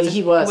pope.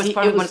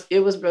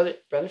 It was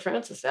Brother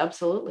Francis,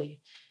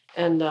 absolutely.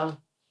 And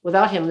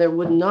without him, there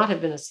would not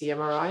have been a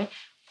CMRI.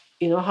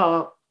 You know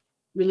how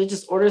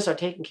religious orders are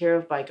taken care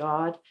of by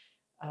God.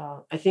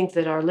 I think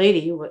that Our Lady,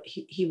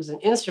 he was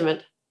an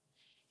instrument,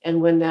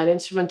 and when that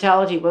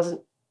instrumentality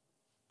wasn't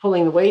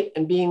pulling the weight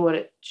and being what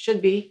it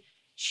should be,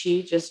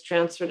 she just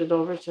transferred it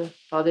over to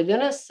Father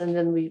Dennis, and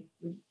then we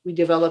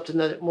developed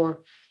another more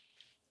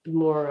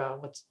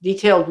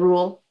detailed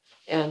rule,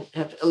 and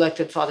have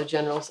elected Father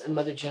Generals and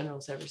Mother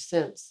Generals ever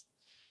since.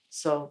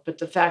 So, but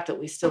the fact that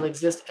we still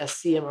exist as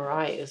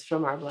CMRI is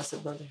from our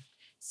Blessed Mother.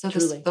 So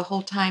the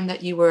whole time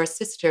that you were a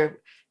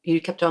sister,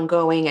 you kept on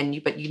going,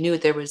 but you knew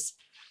there was,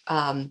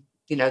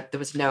 there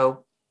was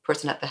no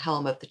person at the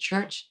helm of the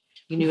church.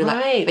 You knew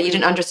that, but you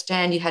didn't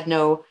understand. You had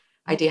no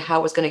idea how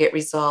it was going to get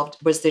resolved?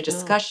 Was there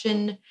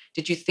discussion? No.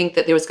 Did you think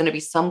that there was going to be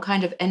some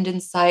kind of end in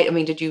sight? I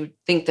mean, did you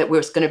think that we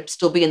were going to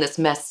still be in this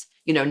mess,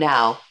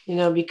 now?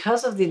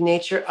 Because of the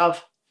nature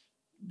of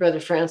Brother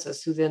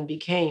Francis, who then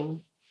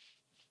became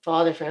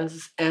Father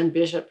Francis and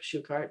Bishop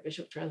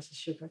Francis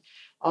Schuchart,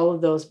 all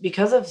of those,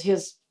 because of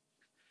his,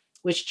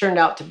 which turned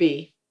out to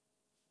be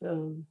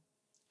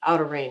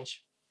out of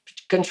range,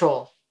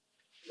 control,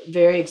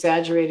 very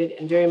exaggerated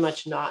and very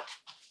much not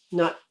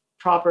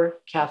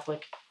proper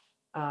Catholic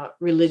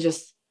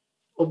religious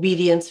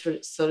obedience,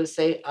 so to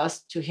say,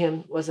 us to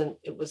him an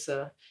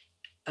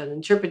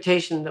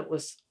interpretation that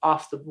was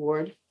off the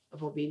board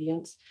of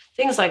obedience.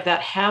 Things like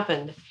that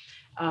happened,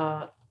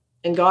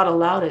 and God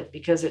allowed it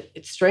because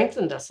it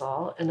strengthened us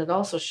all, and it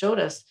also showed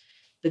us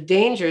the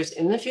dangers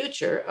in the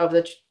future of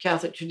the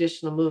Catholic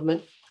traditional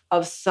movement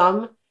of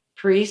some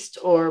priest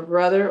or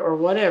brother or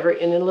whatever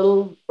in a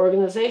little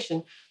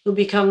organization who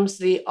becomes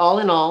the all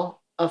in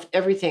all of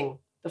everything,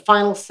 the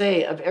final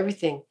say of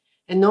everything.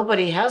 And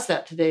nobody has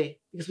that today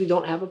because we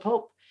don't have a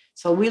pope.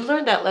 So we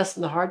learned that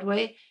lesson the hard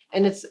way,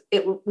 and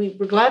we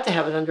were glad to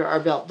have it under our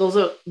belt.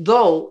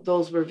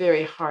 Those were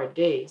very hard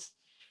days.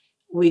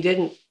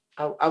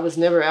 I was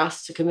never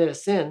asked to commit a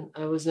sin.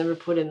 I was never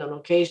put in an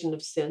occasion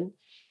of sin.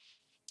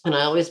 And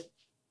I always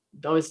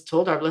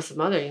told our Blessed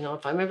Mother,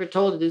 if I'm ever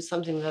told to do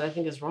something that I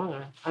think is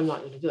wrong, I'm not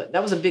going to do it.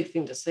 That was a big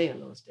thing to say in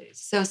those days.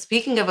 So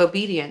speaking of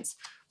obedience,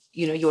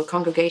 your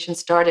congregation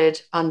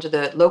started under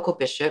the local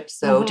bishop.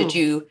 So did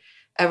you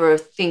ever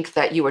think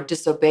that you were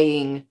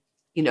disobeying,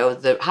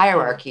 the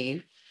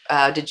hierarchy?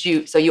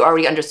 So you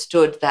already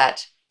understood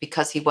that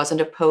because he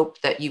wasn't a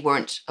pope, that you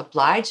weren't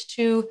obliged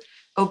to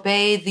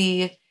obey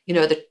the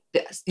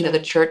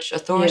church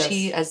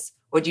authority,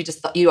 or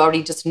you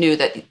already just knew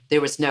that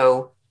there was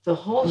no. The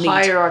whole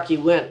hierarchy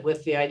went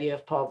with the idea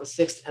of Paul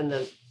VI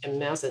and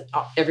Mass, and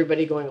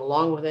everybody going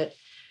along with it.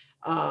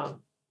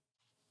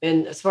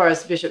 And as far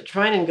as Bishop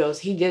Trinan goes,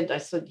 he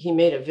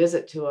made a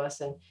visit to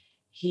us, and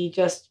he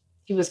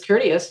was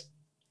courteous.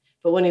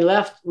 But when he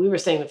left, we were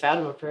saying the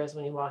Fatima prayers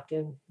when he walked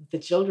in with the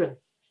children.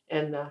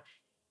 And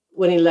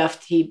when he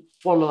left, he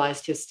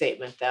formalized his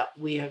statement that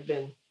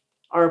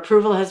our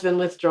approval has been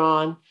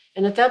withdrawn.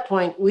 And at that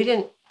point, we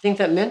didn't think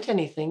that meant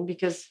anything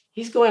because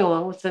he's going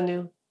along with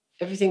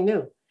everything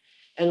new.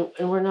 And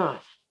we're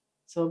not.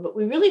 So, but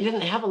we really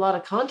didn't have a lot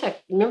of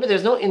contact. Remember,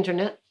 there's no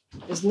internet.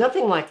 There's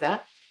nothing like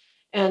that.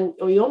 And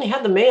we only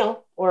had the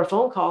mail or a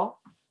phone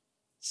call.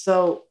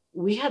 So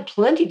we had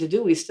plenty to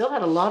do. We still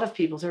had a lot of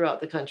people throughout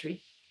the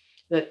country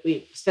that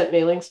we sent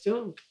mailings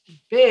to,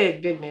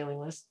 big mailing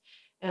list.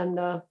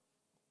 And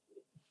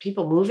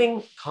people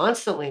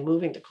constantly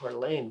moving to Coeur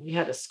d'Alene. We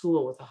had a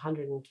school with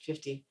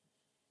 150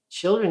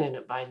 children in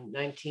it by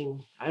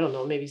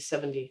maybe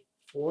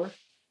 74,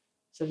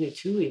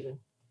 72 even.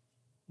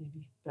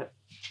 Maybe.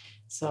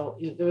 So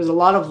there was a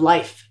lot of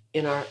life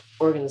in our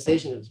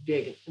organization. It was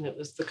big, and it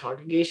was the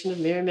Congregation of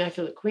Mary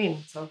Immaculate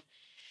Queen. So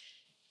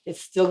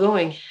it's still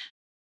going.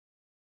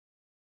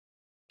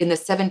 In the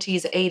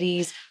 70s,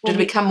 80s, did it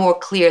become more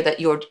clear that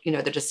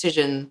the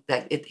decision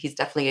that he's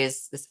definitely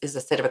is a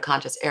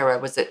sedevacantist era?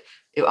 Was it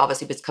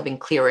obviously becoming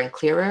clearer and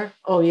clearer?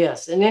 Oh,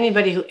 yes. And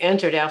anybody who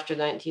entered after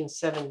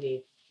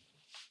 1970,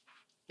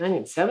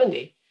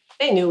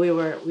 they knew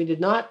we did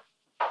not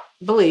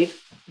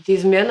believe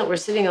these men that were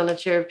sitting on the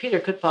chair of Peter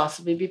could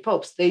possibly be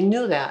popes. They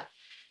knew that,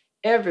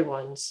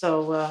 everyone.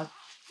 So,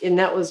 and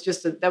that was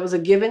a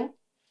given.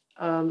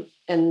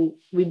 And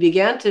we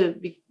began to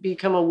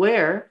become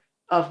aware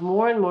of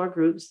more and more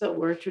groups that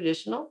were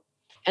traditional.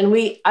 And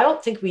I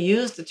don't think we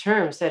used the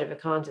term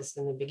sedevacantist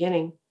in the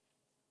beginning.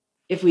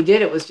 If we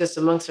did, it was just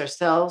amongst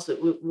ourselves.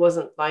 It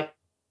wasn't like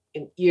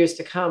in years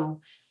to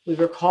come, we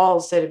were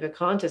called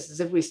sedevacantists as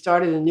if we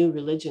started a new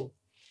religion.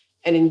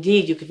 And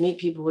indeed, you could meet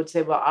people who would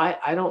say, well,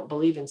 I don't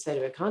believe in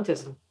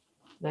sedevacantism.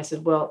 And I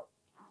said, well,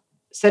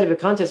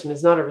 sedevacantism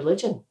is not a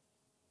religion.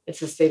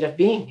 It's a state of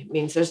being. It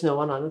means there's no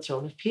one on the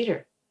throne of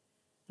Peter.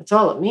 That's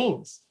all it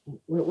means.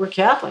 We're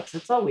Catholics.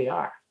 That's all we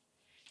are.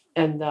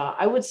 And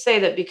I would say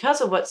that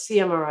because of what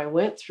CMRI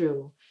went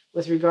through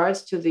with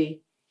regards to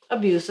the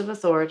abuse of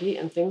authority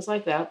and things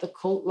like that, the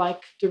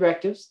cult-like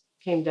directives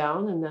came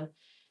down, and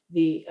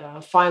the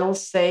final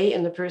say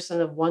in the person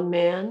of one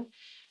man.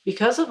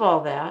 Because of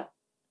all that,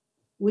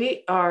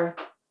 we are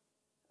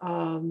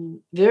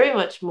very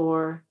much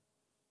more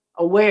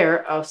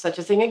aware of such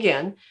a thing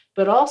again,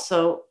 but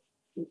also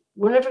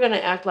we're never going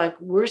to act like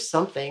we're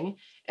something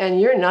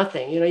and you're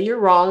nothing. You're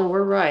wrong and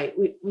we're right.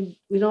 We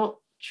don't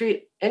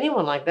treat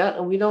anyone like that,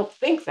 and we don't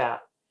think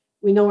that.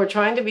 We know we're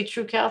trying to be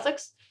true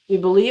Catholics. We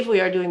believe we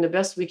are doing the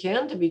best we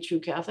can to be true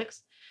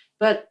Catholics,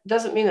 but it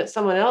doesn't mean that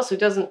someone else who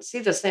doesn't see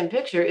the same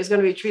picture is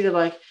going to be treated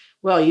like,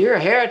 well, you're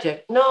a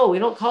heretic. No, we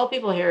don't call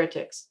people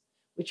heretics.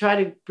 We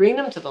try to bring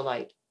them to the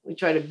light. We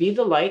try to be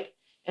the light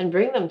and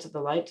bring them to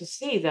the light to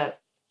see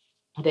that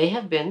they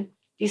have been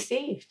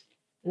deceived.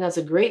 And that's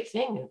a great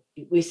thing.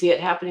 We see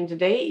it happening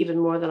today even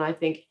more than I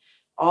think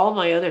all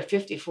my other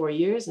 54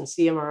 years in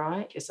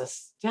CMRI. Is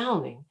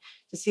astounding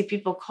to see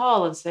people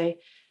call and say,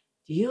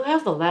 do you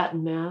have the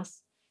Latin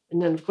Mass?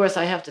 And then, of course,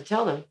 I have to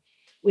tell them,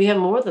 we have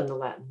more than the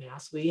Latin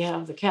Mass. We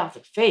have the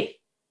Catholic faith.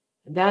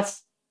 And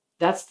that's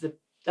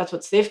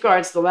what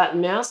safeguards the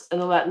Latin Mass, and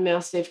the Latin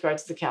Mass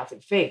safeguards the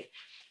Catholic faith.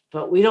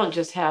 But we don't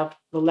just have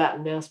the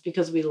Latin Mass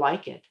because we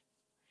like it.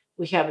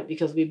 We have it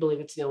because we believe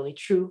it's the only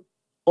true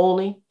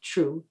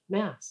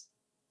Mass.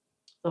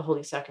 The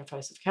Holy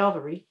Sacrifice of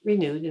Calvary,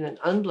 renewed in an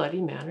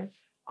unbloody manner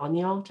on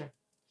the altar.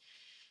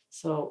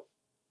 So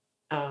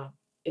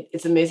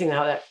it's amazing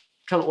how that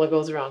what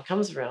goes around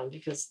comes around,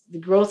 because the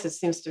growth that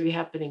seems to be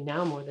happening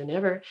now more than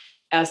ever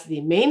as the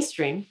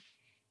mainstream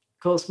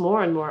goes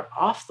more and more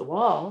off the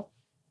wall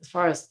as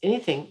far as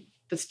anything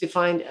that's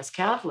defined as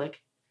Catholic,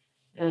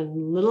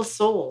 and little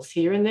souls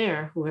here and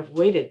there who have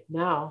waited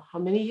now, how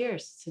many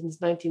years?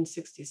 Since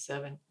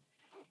 1967.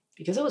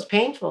 Because it was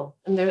painful.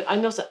 And I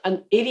know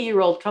an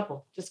 80-year-old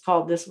couple just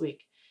called this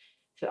week.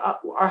 Said,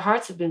 our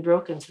hearts have been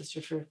broken,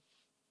 sister, for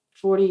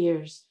 40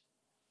 years.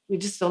 We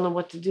just don't know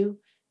what to do.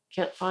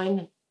 Can't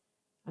find it.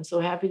 I'm so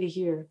happy to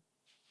hear,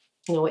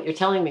 what you're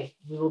telling me.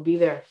 We will be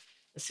there.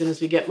 As soon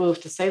as we get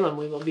moved to Salem,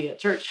 we will be at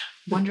church.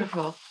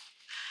 Wonderful.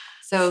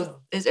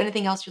 So is there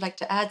anything else you'd like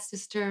to add,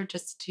 sister,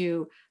 just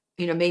to,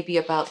 maybe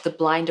about the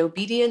blind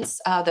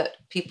obedience that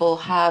people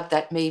have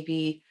that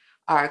maybe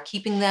are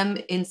keeping them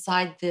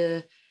inside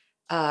the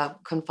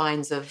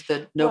confines of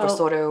the Novus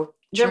Ordo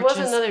churches? There was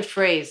another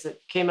phrase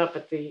that came up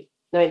at the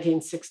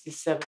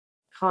 1967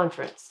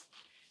 conference,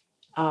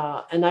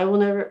 and I will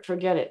never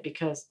forget it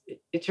because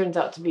it turns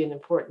out to be an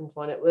important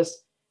one. It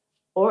was,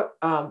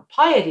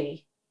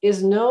 piety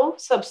is no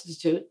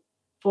substitute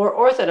for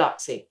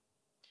orthodoxy.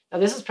 Now,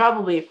 this is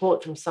probably a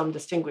quote from some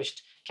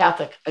distinguished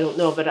Catholic. I don't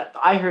know, but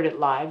I heard it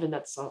live, and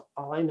that's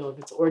all I know of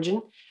its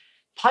origin.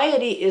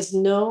 Piety is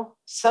no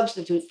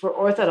substitute for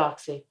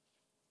orthodoxy.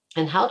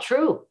 And how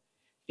true,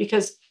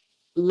 because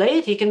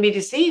laity can be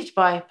deceived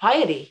by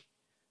piety.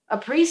 A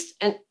priest,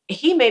 and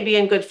he may be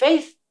in good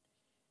faith.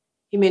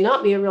 He may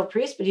not be a real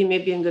priest, but he may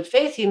be in good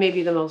faith. He may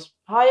be the most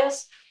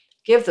pious,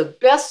 give the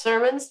best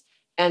sermons,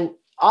 and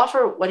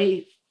offer what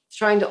he's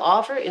trying to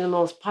offer in the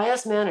most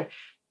pious manner.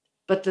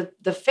 But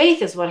the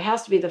faith is what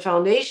has to be the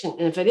foundation.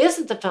 And if it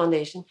isn't the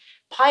foundation,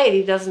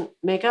 piety doesn't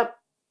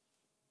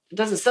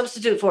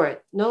substitute for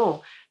it.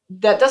 No,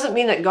 that doesn't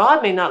mean that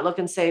God may not look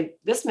and say,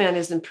 this man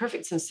is in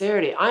perfect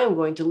sincerity. I am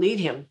going to lead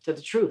him to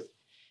the truth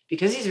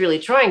because he's really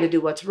trying to do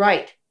what's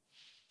right.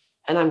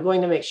 And I'm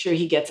going to make sure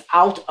he gets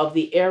out of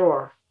the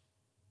error.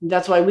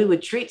 That's why we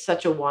would treat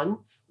such a one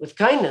with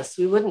kindness.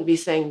 We wouldn't be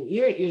saying,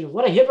 you're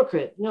what a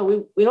hypocrite.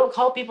 No, we don't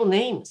call people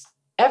names,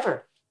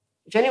 ever.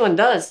 If anyone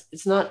does,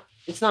 it's not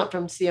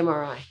from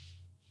CMRI.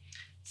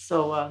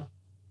 So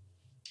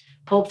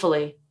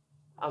hopefully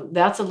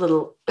that's a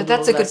little. But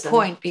that's a good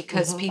point,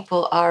 because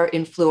people are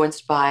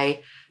influenced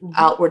by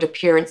outward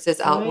appearances,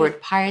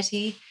 outward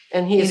piety.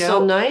 And he is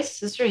so nice,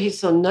 sister. He's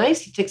so nice.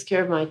 He takes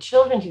care of my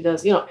children. He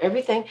does,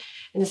 everything.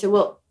 And they say,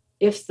 well,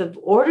 if the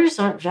orders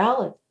aren't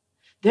valid,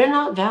 they're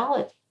not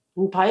valid.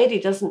 And piety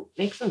doesn't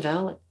make them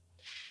valid.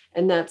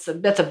 And that's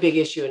a big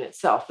issue in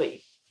itself. But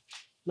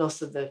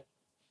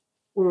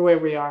we're where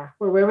we are.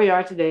 We're where we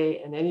are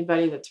today. And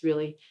anybody that's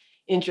really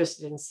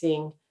interested in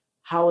seeing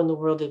how in the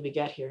world did we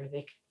get here,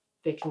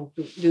 they can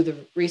do the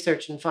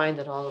research and find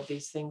that all of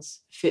these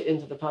things fit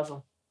into the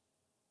puzzle,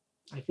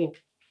 I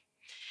think.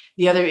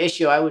 The other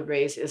issue I would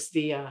raise is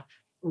the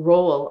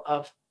role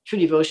of true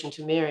devotion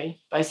to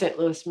Mary by St.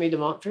 Louis Marie de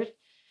Montfort,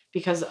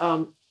 because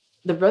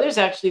the brothers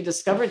actually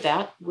discovered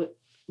that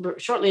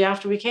shortly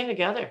after we came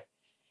together.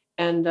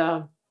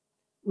 And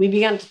we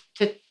began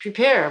to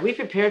prepare. We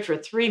prepared for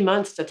 3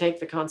 months to take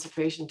the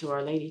consecration to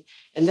Our Lady.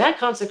 And that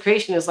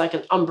consecration is like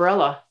an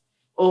umbrella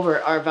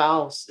over our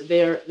vows.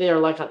 They are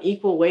like an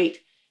equal weight,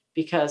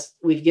 because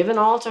we've given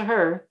all to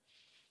her,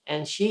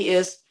 and she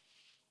is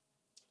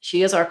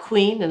our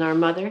queen and our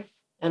mother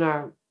and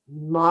our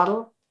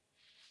model,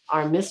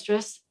 our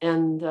mistress.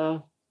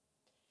 And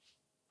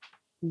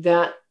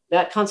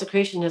that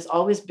consecration has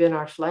always been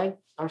our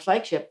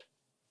flagship.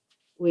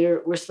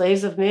 We're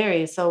slaves of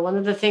Mary. So one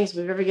of the things, if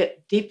we ever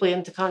get deeply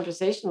into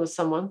conversation with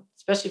someone,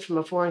 especially from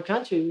a foreign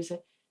country, we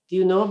say, do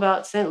you know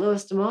about St.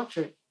 Louis de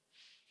Montfort?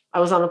 I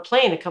was on a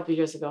plane a couple of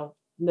years ago.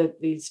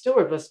 The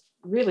steward was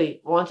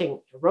really wanting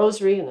a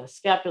rosary and a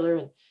scapular,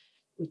 and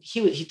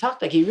he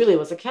talked like he really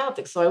was a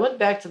Catholic. So I went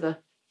back to the,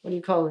 what do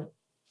you call it,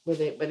 where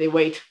they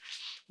wait,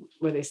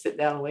 where they sit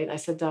down and wait. And I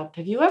said,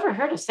 have you ever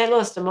heard of St.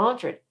 Louis de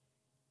Montfort?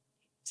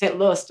 St.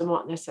 Louis de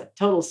Montfort. And I said,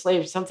 total slave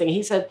or something. And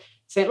he said,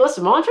 St. Louis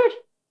de Montfort?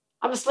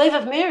 I'm a slave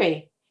of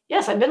Mary.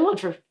 Yes, I've been one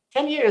for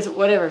 10 years or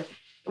whatever.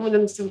 And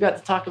we got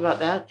to talk about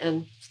that.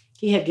 And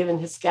he had given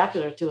his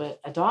scapular to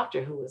a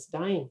doctor who was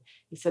dying.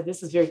 He said,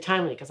 this is very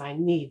timely because I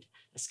need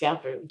a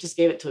scapular. We just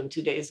gave it to him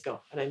 2 days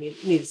ago, and I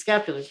need a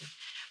scapular.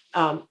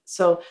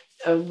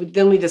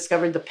 Then we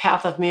discovered The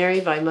Path of Mary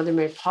by Mother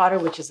Mary Potter,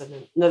 which is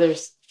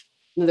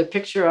another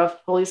picture of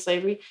holy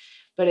slavery.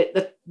 But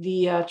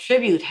the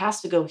tribute has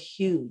to go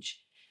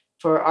huge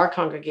for our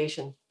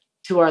congregation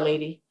to Our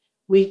Lady.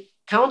 We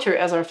count her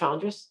as our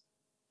foundress.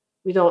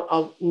 We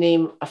don't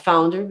name a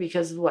founder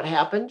because of what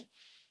happened.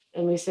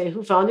 and we say,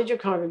 who founded your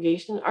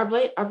congregation? Our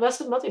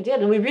Blessed Mother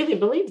did. And we really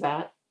believe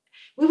that.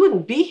 We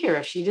wouldn't be here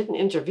if she didn't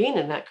intervene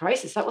in that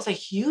crisis. That was a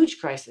huge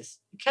crisis.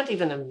 You can't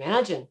even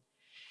imagine.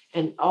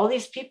 And all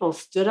these people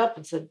stood up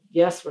and said,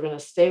 yes, we're going to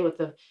stay with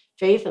the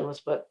faith, and was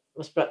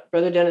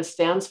Brother Dennis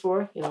stands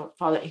for. He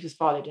was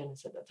Father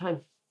Dennis at that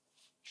time.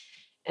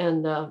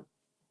 And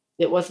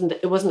it wasn't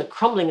a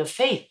crumbling of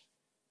faith.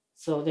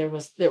 So there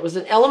was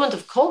an element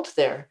of cult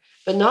there,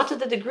 but not to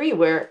the degree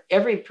where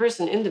every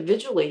person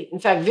individually, in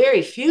fact,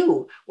 very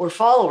few were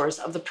followers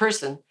of the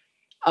person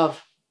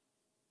of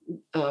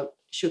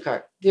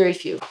Schuckardt, very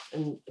few.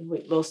 And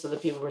most of the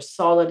people were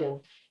solid,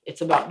 and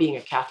it's about being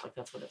a Catholic.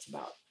 That's what it's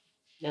about.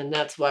 And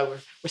that's why we're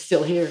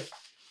still here.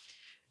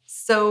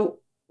 So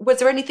was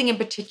there anything in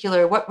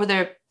particular, what were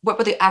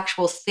the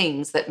actual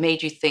things that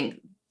made you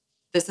think,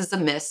 this is a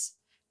miss,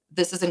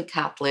 this isn't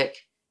Catholic,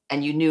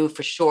 and you knew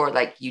for sure,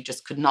 like, you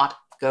just could not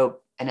go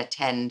and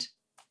attend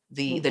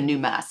the new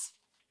Mass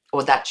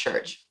or that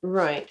church?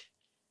 Right.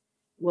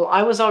 Well,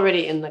 I was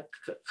already in the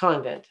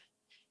convent,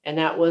 and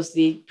that was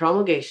the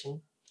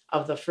promulgation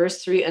of the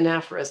first 3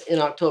 anaphoras in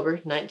October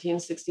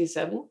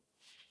 1967.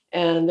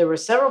 And there were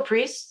several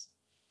priests,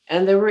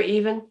 and there were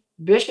even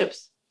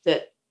bishops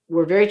that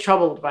were very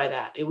troubled by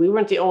that. We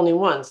weren't the only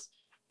ones,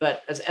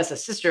 but as a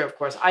sister, of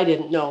course, I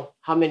didn't know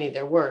how many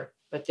there were,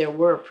 but there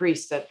were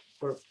priests that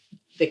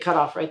they cut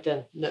off right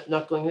then,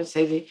 not going to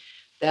say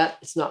that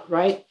it's not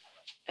right.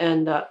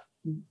 And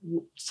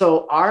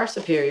so our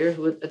superior,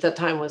 who at that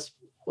time was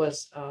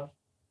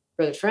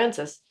Brother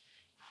Francis,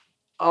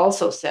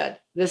 also said,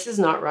 this is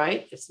not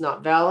right, it's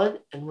not valid,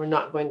 and we're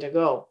not going to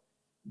go.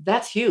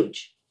 That's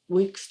huge.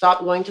 We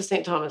stopped going to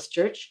St. Thomas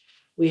Church.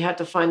 We had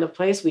to find a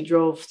place. We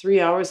drove 3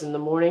 hours in the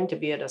morning to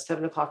be at a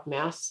 7 o'clock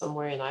Mass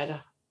somewhere in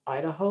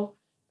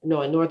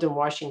in northern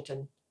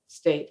Washington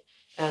State.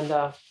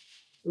 And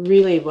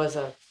really was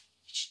a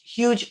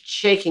huge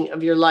shaking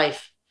of your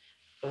life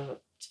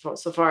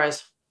so far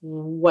as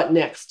what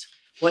next.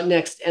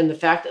 And the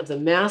fact of the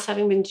Mass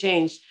having been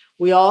changed,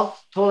 we all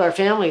told our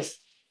families,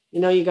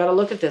 you got to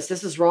look at this.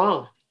 This is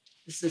wrong.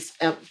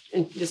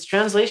 This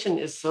translation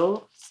is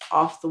so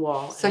off the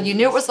wall. So you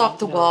knew it was off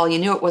the wall. You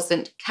knew it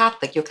wasn't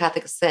Catholic. Your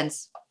Catholic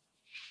sense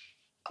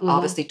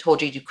obviously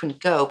told you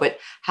couldn't go. But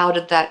how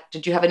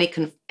did you have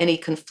any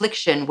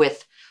confliction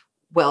with,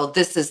 well,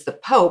 this is the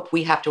Pope,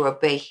 we have to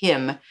obey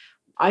him?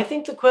 I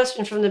think the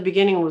question from the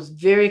beginning was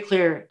very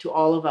clear to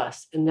all of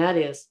us, and that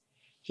is,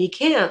 he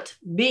can't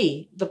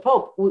be the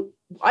Pope.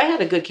 I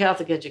had a good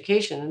Catholic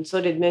education, and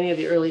so did many of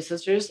the early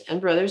sisters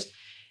and brothers.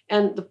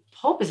 And the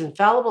Pope is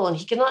infallible, and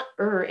he cannot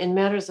err in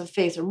matters of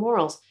faith or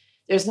morals.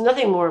 There's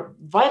nothing more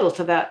vital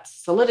to that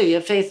solidity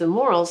of faith and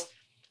morals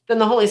than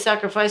the holy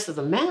sacrifice of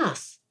the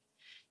Mass.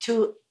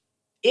 To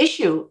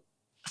issue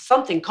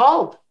something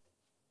called,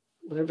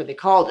 whatever they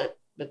called it,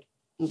 but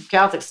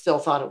Catholics still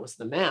thought it was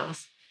the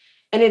Mass.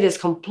 And it is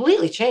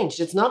completely changed.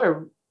 It's not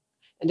an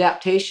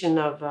adaptation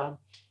of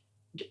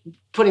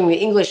putting the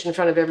English in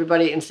front of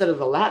everybody instead of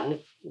the Latin.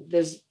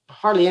 There's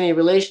hardly any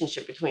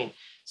relationship between.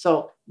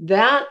 So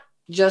that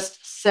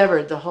just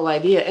severed the whole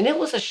idea. And it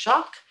was a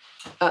shock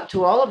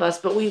to all of us,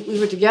 but we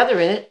were together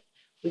in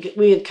it.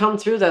 We had come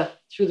through the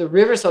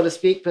river, so to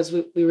speak, because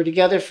we were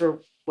together for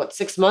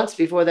 6 months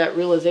before that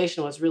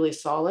realization was really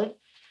solid.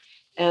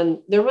 And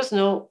there was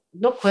no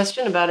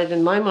question about it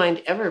in my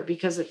mind ever,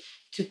 because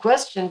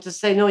to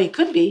say, no, he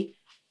could be,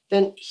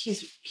 then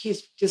he's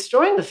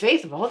destroying the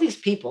faith of all these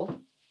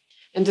people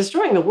and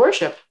destroying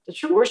the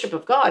true worship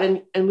of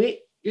God. And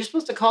you're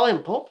supposed to call him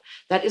Pope.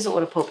 That isn't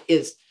what a Pope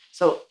is.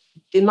 So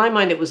in my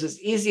mind, it was as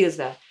easy as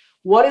that.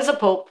 What is a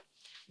Pope?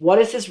 What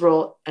is his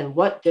role? And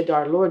what did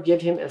our Lord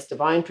give him as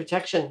divine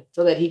protection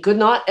so that he could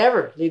not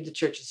ever lead the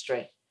church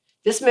astray?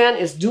 This man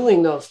is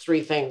doing those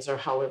 3 things, or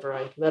however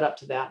I led up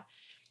to that.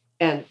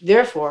 And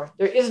therefore,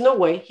 there is no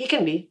way he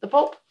can be the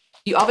Pope.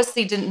 You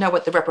obviously didn't know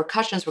what the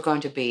repercussions were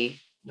going to be.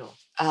 No.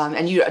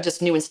 And you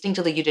just knew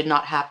instinctively you did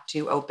not have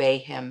to obey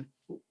him.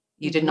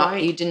 You did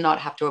not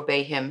have to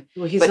obey him.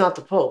 Well, he's not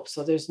the Pope,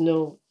 so there's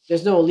no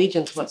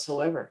allegiance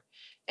whatsoever.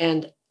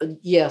 And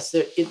yes,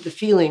 the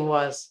feeling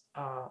was,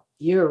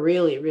 you're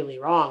really, really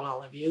wrong,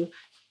 all of you.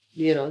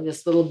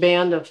 This little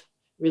band of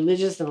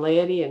religious and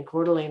laity in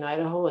Coeur d'Alene,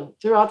 Idaho, and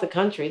throughout the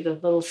country, the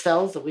little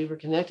cells that we were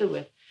connected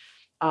with.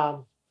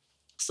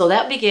 So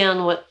that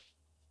began what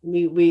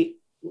we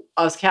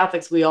as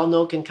Catholics, we all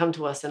know can come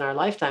to us in our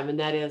lifetime, and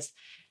that is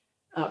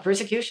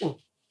persecution.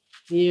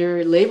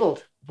 You're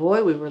labeled.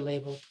 Boy, we were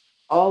labeled.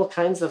 All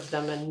kinds of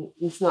them, and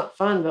it's not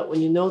fun, but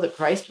when you know that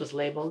Christ was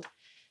labeled,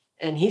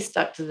 and he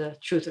stuck to the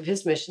truth of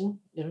his mission,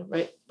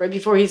 right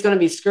before he's going to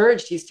be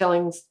scourged, he's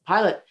telling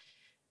Pilate,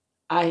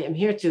 I am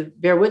here to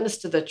bear witness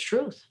to the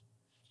truth.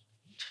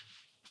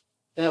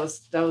 That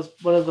was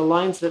one of the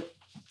lines that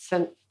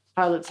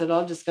Pilate said,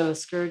 I'm just going to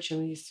scourge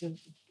him. He's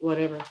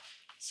whatever.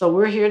 So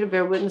we're here to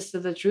bear witness to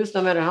the truth,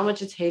 no matter how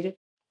much it's hated,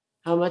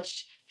 how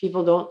much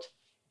people don't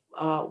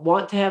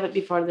want to have it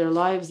be part of their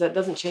lives. That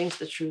doesn't change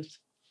the truth.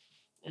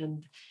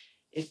 And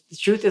if the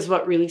truth is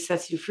what really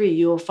sets you free,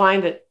 you will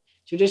find that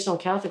traditional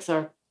Catholics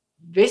are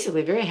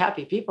basically very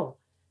happy people,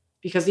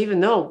 because even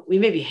though we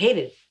may be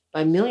hated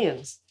by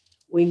millions,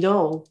 we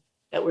know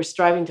that we're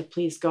striving to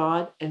please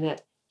God and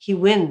that He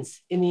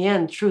wins. In the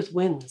end, truth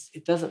wins.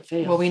 It doesn't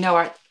fail. Well, we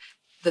know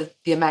the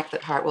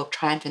Immaculate Heart will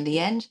triumph in the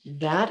end.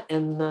 That,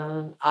 and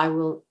I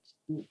will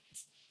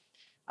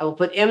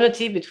put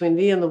enmity between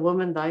thee and the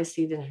woman, thy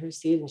seed and her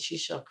seed, and she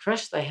shall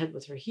crush thy head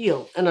with her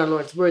heel. And our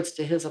Lord's words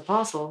to his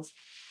apostles,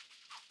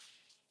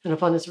 and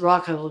upon this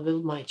rock I will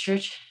build my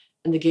church,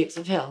 and the gates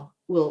of hell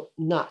will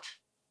not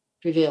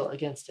prevail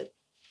against it.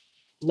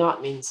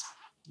 Not means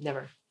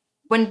never.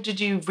 When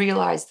did you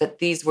realize that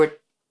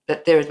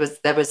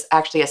there was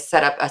actually a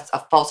setup,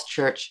 a false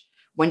church?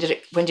 When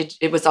did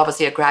it was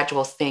obviously a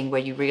gradual thing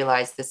where you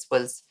realized this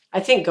was? I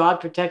think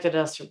God protected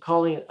us from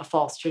calling it a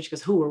false church,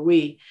 because who were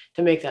we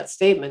to make that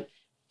statement?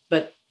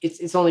 But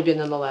it's only been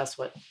in the last,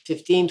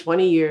 15,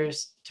 20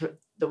 years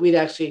that we'd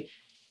actually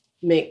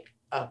make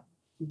a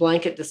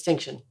blanket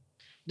distinction.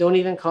 Don't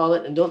even call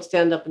it, and don't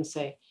stand up and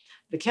say,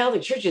 the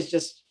Catholic Church is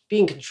just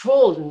being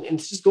controlled and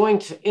it's just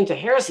going into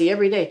heresy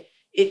every day.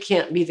 It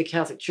can't be the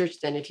Catholic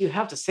Church then. If you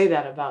have to say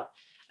that about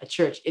a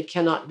church, it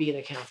cannot be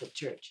the Catholic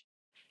Church,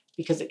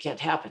 because it can't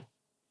happen.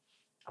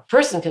 A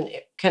person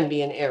can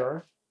be in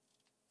error.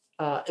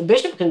 A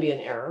bishop can be in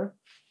error,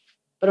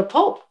 but a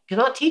pope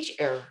cannot teach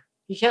error.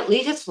 He can't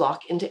lead his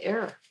flock into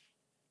error,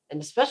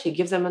 and especially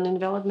give them an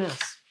invalid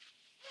mass.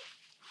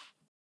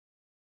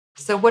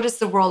 So what is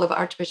the role of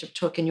Archbishop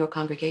Took in your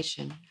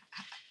congregation?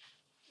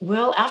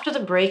 Well, after the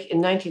break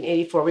in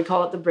 1984, we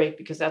call it the break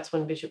because that's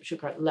when Bishop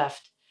Schuchart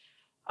left,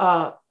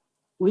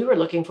 we were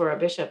looking for a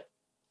bishop.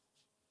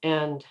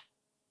 And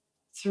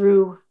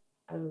through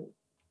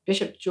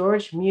Bishop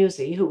George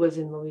Musey, who was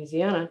in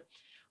Louisiana,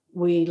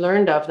 we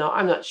learned of, now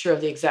I'm not sure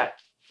of the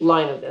exact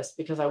line of this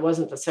because I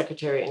wasn't the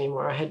secretary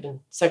anymore. I had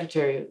been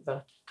secretary of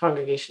the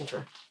congregation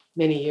for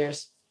many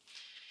years.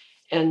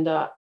 And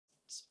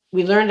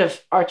we learned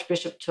of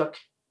Archbishop Took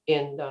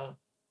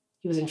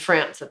he was in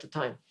France at the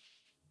time.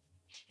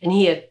 And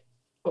he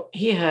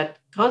had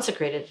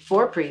consecrated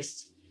 4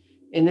 priests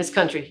in this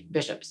country,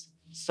 bishops.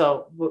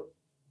 So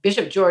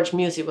Bishop George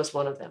Musey was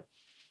one of them.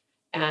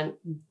 And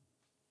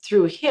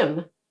through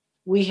him,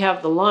 we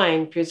have the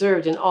line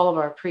preserved in all of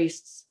our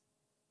priests,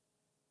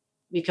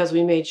 because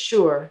we made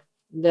sure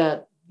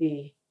that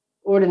the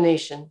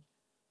ordination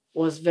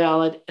was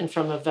valid and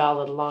from a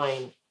valid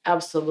line.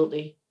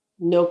 Absolutely,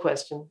 no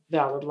question,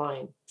 valid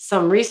line.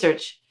 Some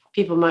research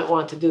people might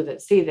want to do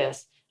that see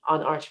this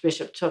on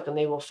Archbishop Took, and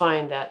they will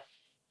find that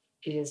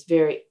it is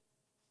very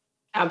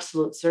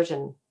absolute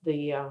certain,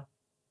 the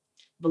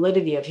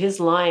validity of his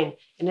line.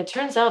 And it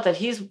turns out that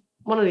he's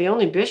one of the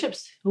only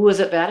bishops who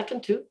was at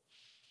Vatican II.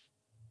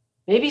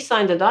 Maybe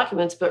signed the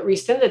documents, but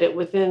rescinded it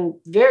within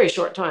very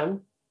short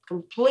time.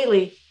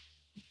 Completely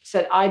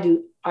said, I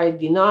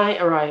deny,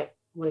 or I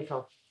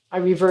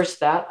reverse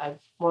that. I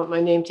want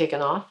my name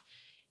taken off.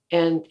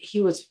 And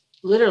he was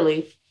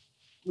literally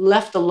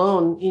left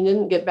alone. He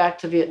didn't get back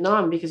to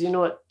Vietnam because you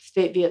know what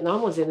state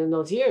Vietnam was in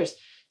those years.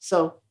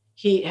 So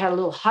he had a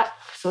little hut,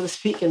 so to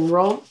speak, in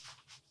Rome.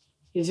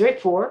 He was very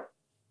poor.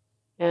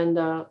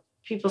 And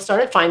people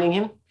started finding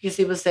him because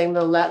he was saying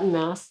the Latin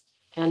Mass.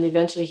 And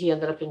eventually he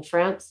ended up in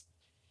France.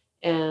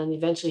 And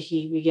eventually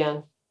he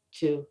began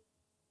to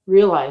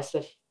realize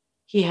that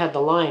he had the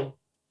line,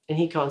 and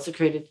he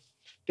consecrated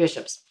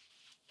bishops.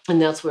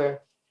 And that's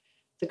where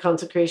the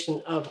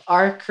consecration of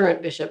our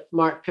current bishop,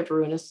 Mark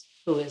Piperunas,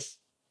 who is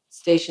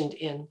stationed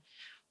in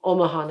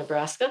Omaha,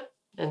 Nebraska,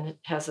 and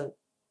has an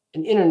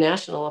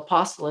international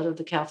apostolate of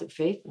the Catholic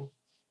faith and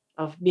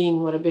of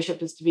being what a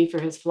bishop is to be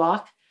for his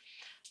flock.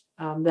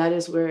 That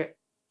is where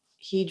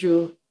he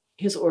drew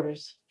his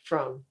orders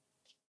from.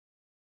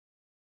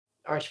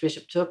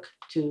 Archbishop Took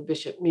to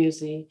Bishop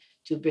Musey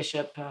to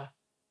Bishop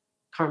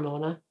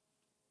Carmona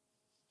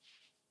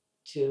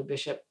to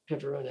Bishop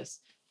Piperunas.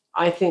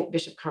 I think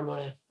Bishop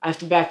Carmona, I have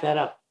to back that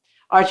up.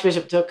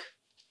 Archbishop Took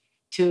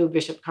to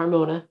Bishop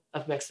Carmona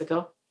of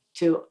Mexico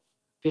to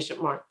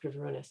Bishop Mark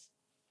Piperunas.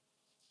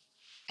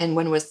 And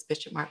when was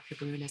Bishop Mark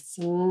Piperunas?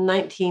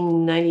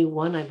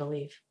 1991, I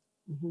believe.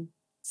 Mm-hmm.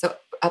 So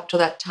up to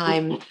that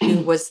time,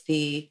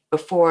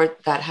 before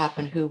that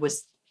happened, who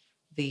was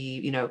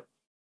the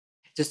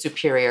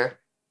superior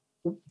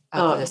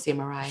of the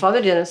CMRI?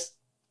 Father Dennis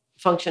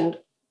functioned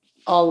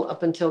all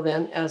up until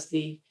then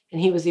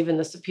and he was even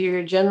the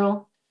superior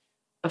general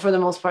for the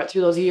most part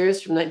through those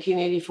years from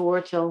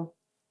 1984 till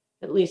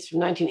at least from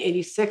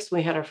 1986.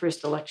 We had our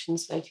first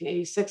elections,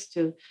 1986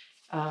 to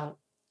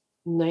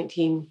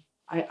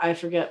I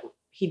forget,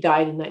 he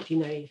died in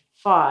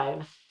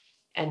 1995,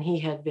 and he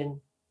had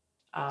been,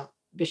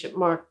 Bishop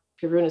Mark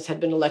Piperunas had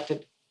been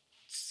elected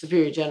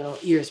superior general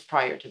years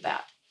prior to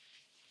that.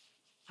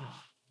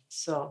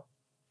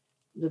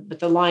 But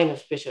the line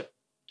of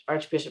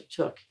Archbishop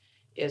Took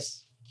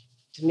is,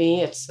 to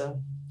me, it's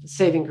the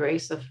saving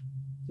grace of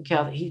the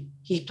Catholic.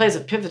 He plays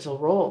a pivotal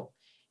role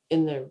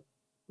in the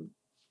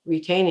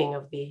retaining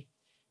of the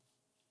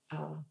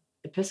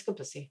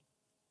episcopacy.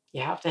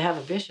 You have to have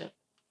a bishop.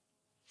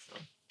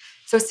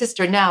 So,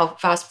 Sister, now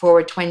fast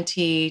forward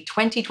 2020,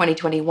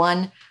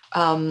 2021.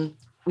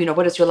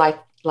 What is your life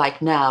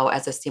like now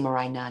as a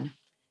CMRI nun?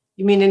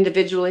 You mean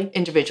individually?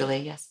 Individually,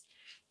 yes.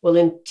 Well,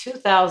 in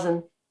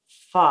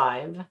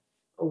 2005,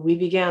 we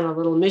began a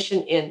little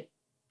mission in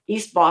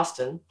East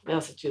Boston,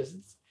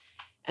 Massachusetts.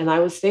 And I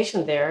was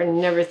stationed there and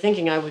never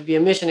thinking I would be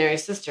a missionary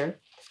sister.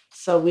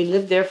 So we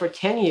lived there for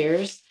 10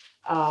 years,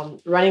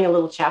 running a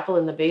little chapel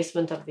in the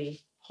basement of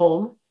the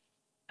home.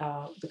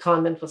 The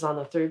convent was on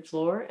the 3rd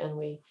floor, and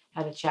we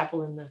had a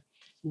chapel in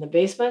the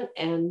basement.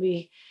 And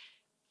we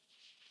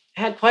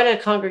had quite a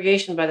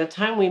congregation by the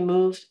time we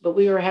moved, but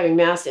we were having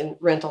Mass in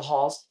rental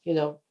halls,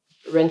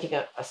 renting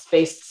a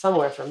space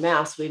somewhere for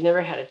Mass. We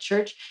never had a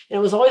church, and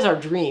it was always our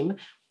dream.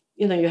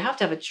 You have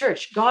to have a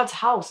church. God's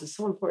house is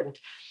so important.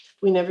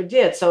 We never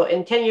did. So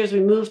in 10 years, we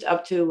moved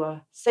up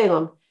to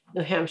Salem,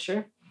 New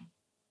Hampshire.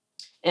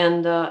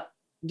 And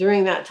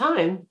during that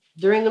time,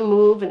 during the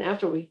move and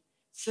after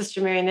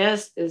Sister Mary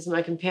Inez is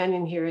my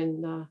companion here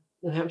in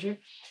New Hampshire.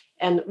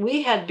 And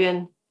we had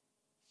been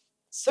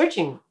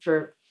searching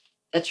for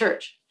a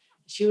church.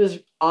 She was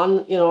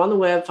on the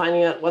web,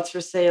 finding out what's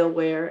for sale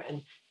where.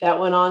 And that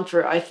went on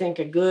for, I think,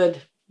 a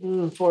good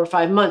 4 or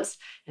 5 months.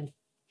 And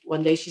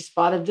one day she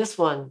spotted this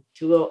one,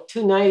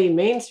 290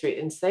 Main Street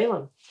in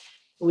Salem.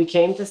 We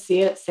came to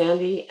see it,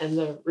 Sandy and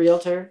the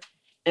realtor.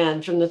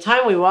 And from the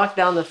time we walked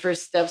down the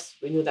first steps,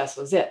 we knew that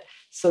was it.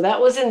 So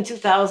that was in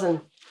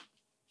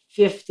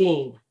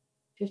 2015.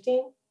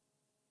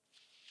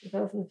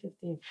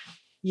 2015.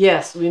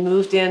 Yes, we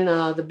moved in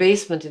the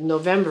basement in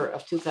November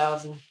of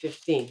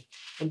 2015.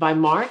 And by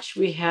March,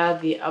 we had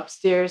the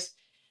upstairs,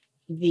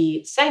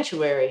 the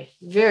sanctuary,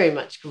 very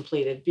much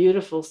completed.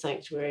 Beautiful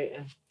sanctuary.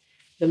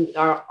 And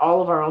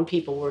all of our own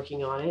people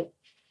working on it.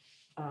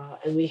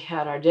 And we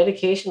had our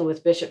dedication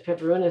with Bishop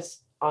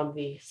Pepperunis on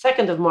the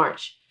 2nd of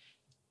March,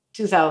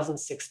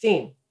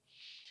 2016.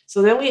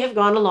 So then we have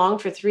gone along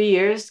for 3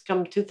 years,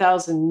 come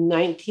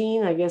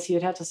 2019, I guess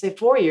you'd have to say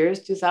 4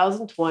 years,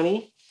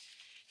 2020.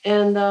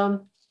 And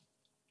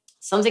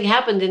something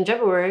happened in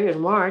February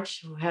and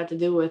March, had to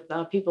do with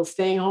people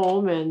staying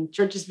home and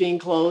churches being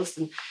closed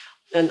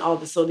and all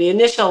this. So the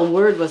initial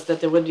word was that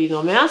there would be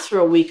no Mass for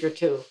a week or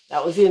two.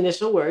 That was the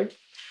initial word.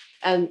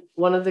 And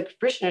one of the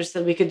parishioners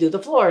said we could do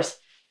the floors.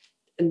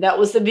 And that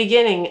was the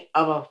beginning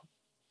of a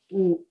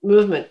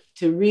movement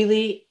to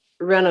really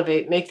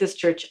renovate, make this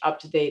church up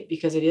to date,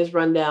 because it is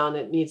run down.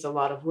 It needs a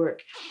lot of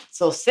work.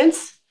 So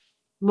since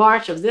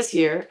March of last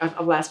year,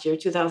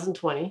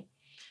 2020,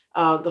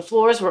 the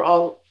floors were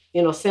all,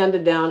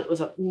 sanded down. It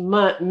was a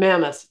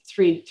mammoth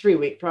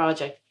three-week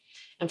project.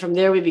 And from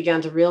there, we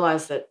began to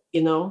realize that,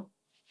 the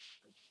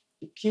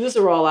pews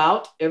are all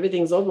out.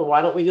 Everything's open.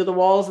 Why don't we do the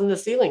walls and the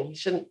ceiling? You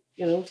shouldn't,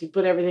 if you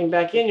put everything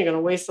back in, you're going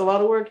to waste a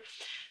lot of work.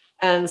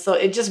 And so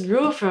it just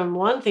grew from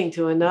one thing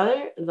to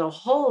another. The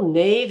whole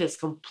nave is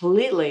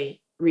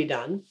completely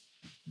redone,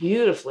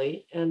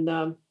 beautifully. And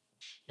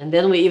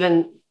then we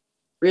even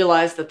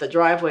realized that the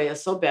driveway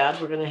is so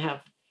bad, we're going to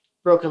have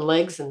broken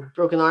legs and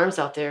broken arms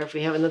out there if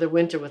we have another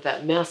winter with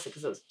that mess,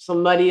 because it's so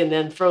muddy and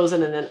then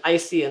frozen and then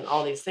icy and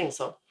all these things.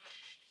 So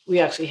we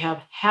actually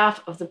have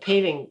half of the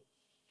paving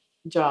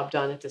job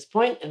done at this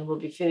point, and we'll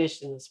be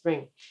finished in the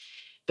spring.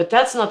 But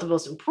that's not the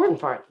most important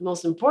part. The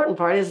most important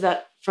part is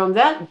that from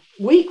that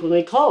week when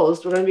we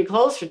closed, we're going to be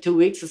closed for 2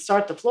 weeks to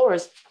start the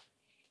floors,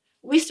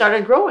 we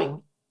started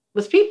growing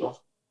with people.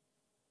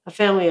 A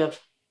family of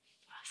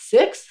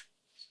 6,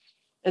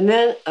 and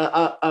then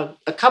a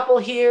couple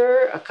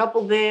here, a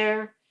couple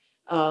there,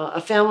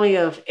 a family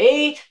of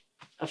 8,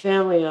 a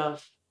family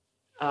of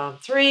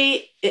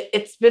 3.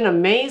 It's been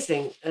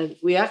amazing. And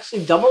we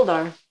actually doubled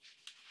our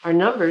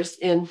numbers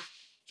in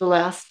the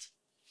last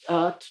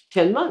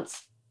 10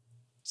 months.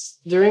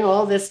 During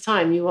all this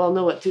time, you all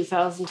know what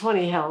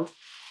 2020 held.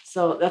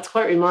 So that's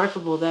quite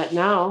remarkable that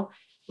now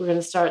we're going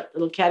to start a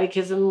little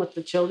catechism with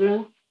the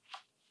children.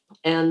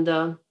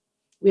 And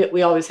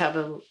we always have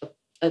a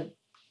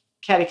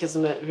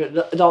catechism,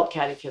 adult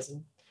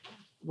catechism,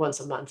 once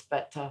a month.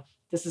 But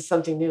this is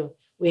something new.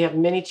 We have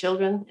many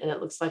children, and it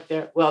looks like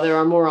there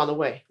are more on the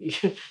way.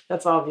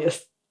 That's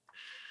obvious.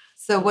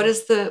 So what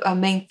is the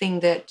main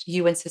thing that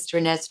you and Sister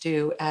Inez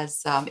do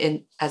as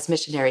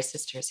missionary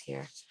sisters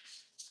here?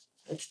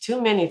 It's too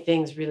many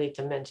things really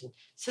to mention.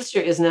 Sister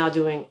is now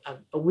doing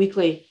a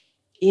weekly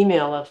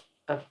email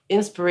of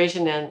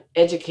inspiration and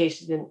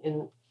education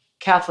in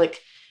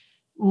Catholic,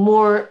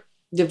 more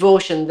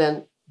devotion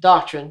than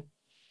doctrine.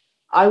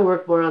 I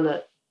work more on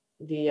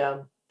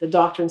the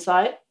doctrine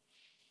side,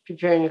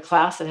 preparing a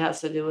class that has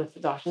to do with the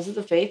doctrines of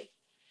the faith.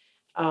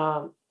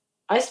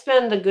 I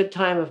spend a good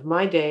time of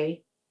my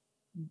day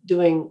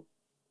doing,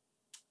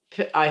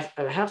 I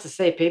have to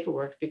say,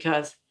 paperwork,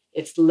 because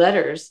it's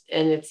letters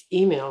and it's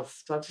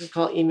emails. So I just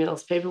call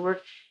emails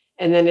paperwork,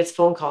 and then it's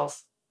phone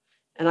calls.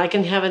 And I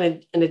can have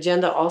an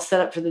agenda all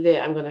set up for the day.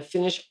 I'm going to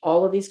finish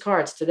all of these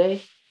cards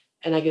today,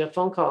 and I get a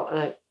phone call,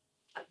 and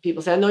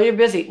people say, "I know you're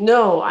busy."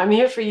 No, I'm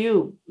here for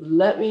you.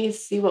 Let me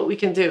see what we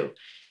can do.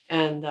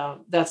 And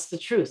that's the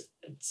truth.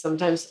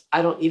 Sometimes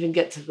I don't even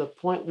get to the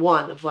point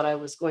one of what I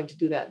was going to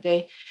do that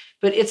day.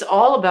 But it's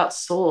all about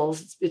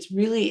souls. It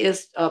really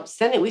is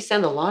sending. We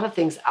send a lot of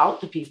things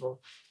out to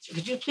people.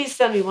 Could you please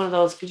send me one of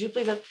those? Could you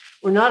please?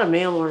 We're not a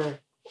mail order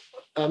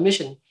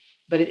mission,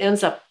 but it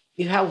ends up.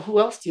 You have, who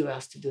else do you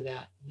ask to do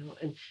that? You know?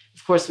 And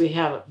of course, we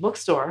have a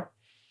bookstore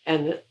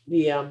and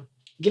the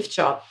gift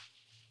shop,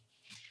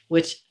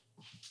 which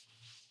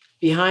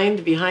behind,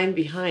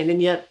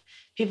 and yet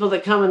people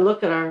that come and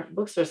look at our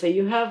bookstore say,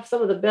 you have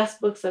some of the best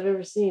books I've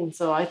ever seen.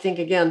 So I think,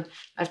 again,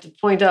 I have to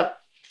point up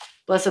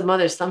Blessed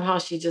Mother. Somehow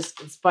she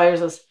just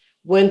inspires us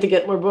when to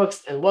get more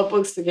books and what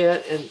books to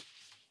get. And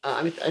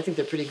I think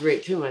they're pretty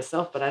great too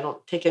myself, but I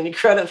don't take any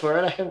credit for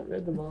it. I haven't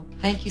read them all.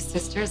 Thank you,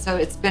 sister. So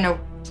it's been a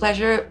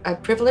pleasure, a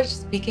privilege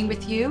speaking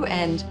with you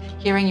and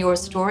hearing your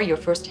story, your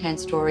firsthand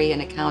story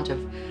and account of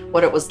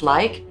what it was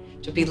like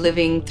to be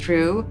living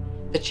through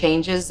the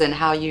changes and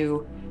how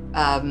you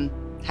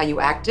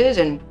acted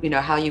and, you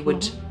know, how you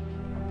would,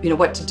 you know,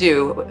 what to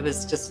do. It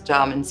was just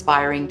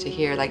inspiring to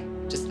hear, like,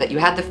 just that you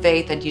had the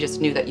faith and you just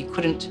knew that you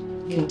couldn't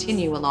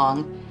continue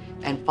along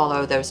and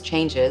follow those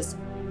changes.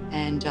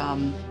 And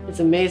it's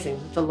amazing.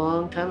 It's a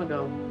long time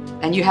ago.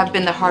 And you have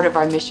been the heart of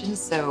our mission,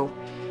 so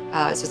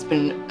it's just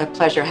been a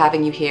pleasure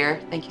having you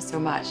here. Thank you so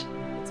much.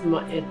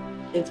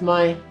 It's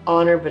my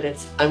honor, but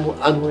I'm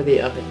unworthy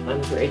of it.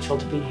 I'm grateful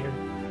to be here.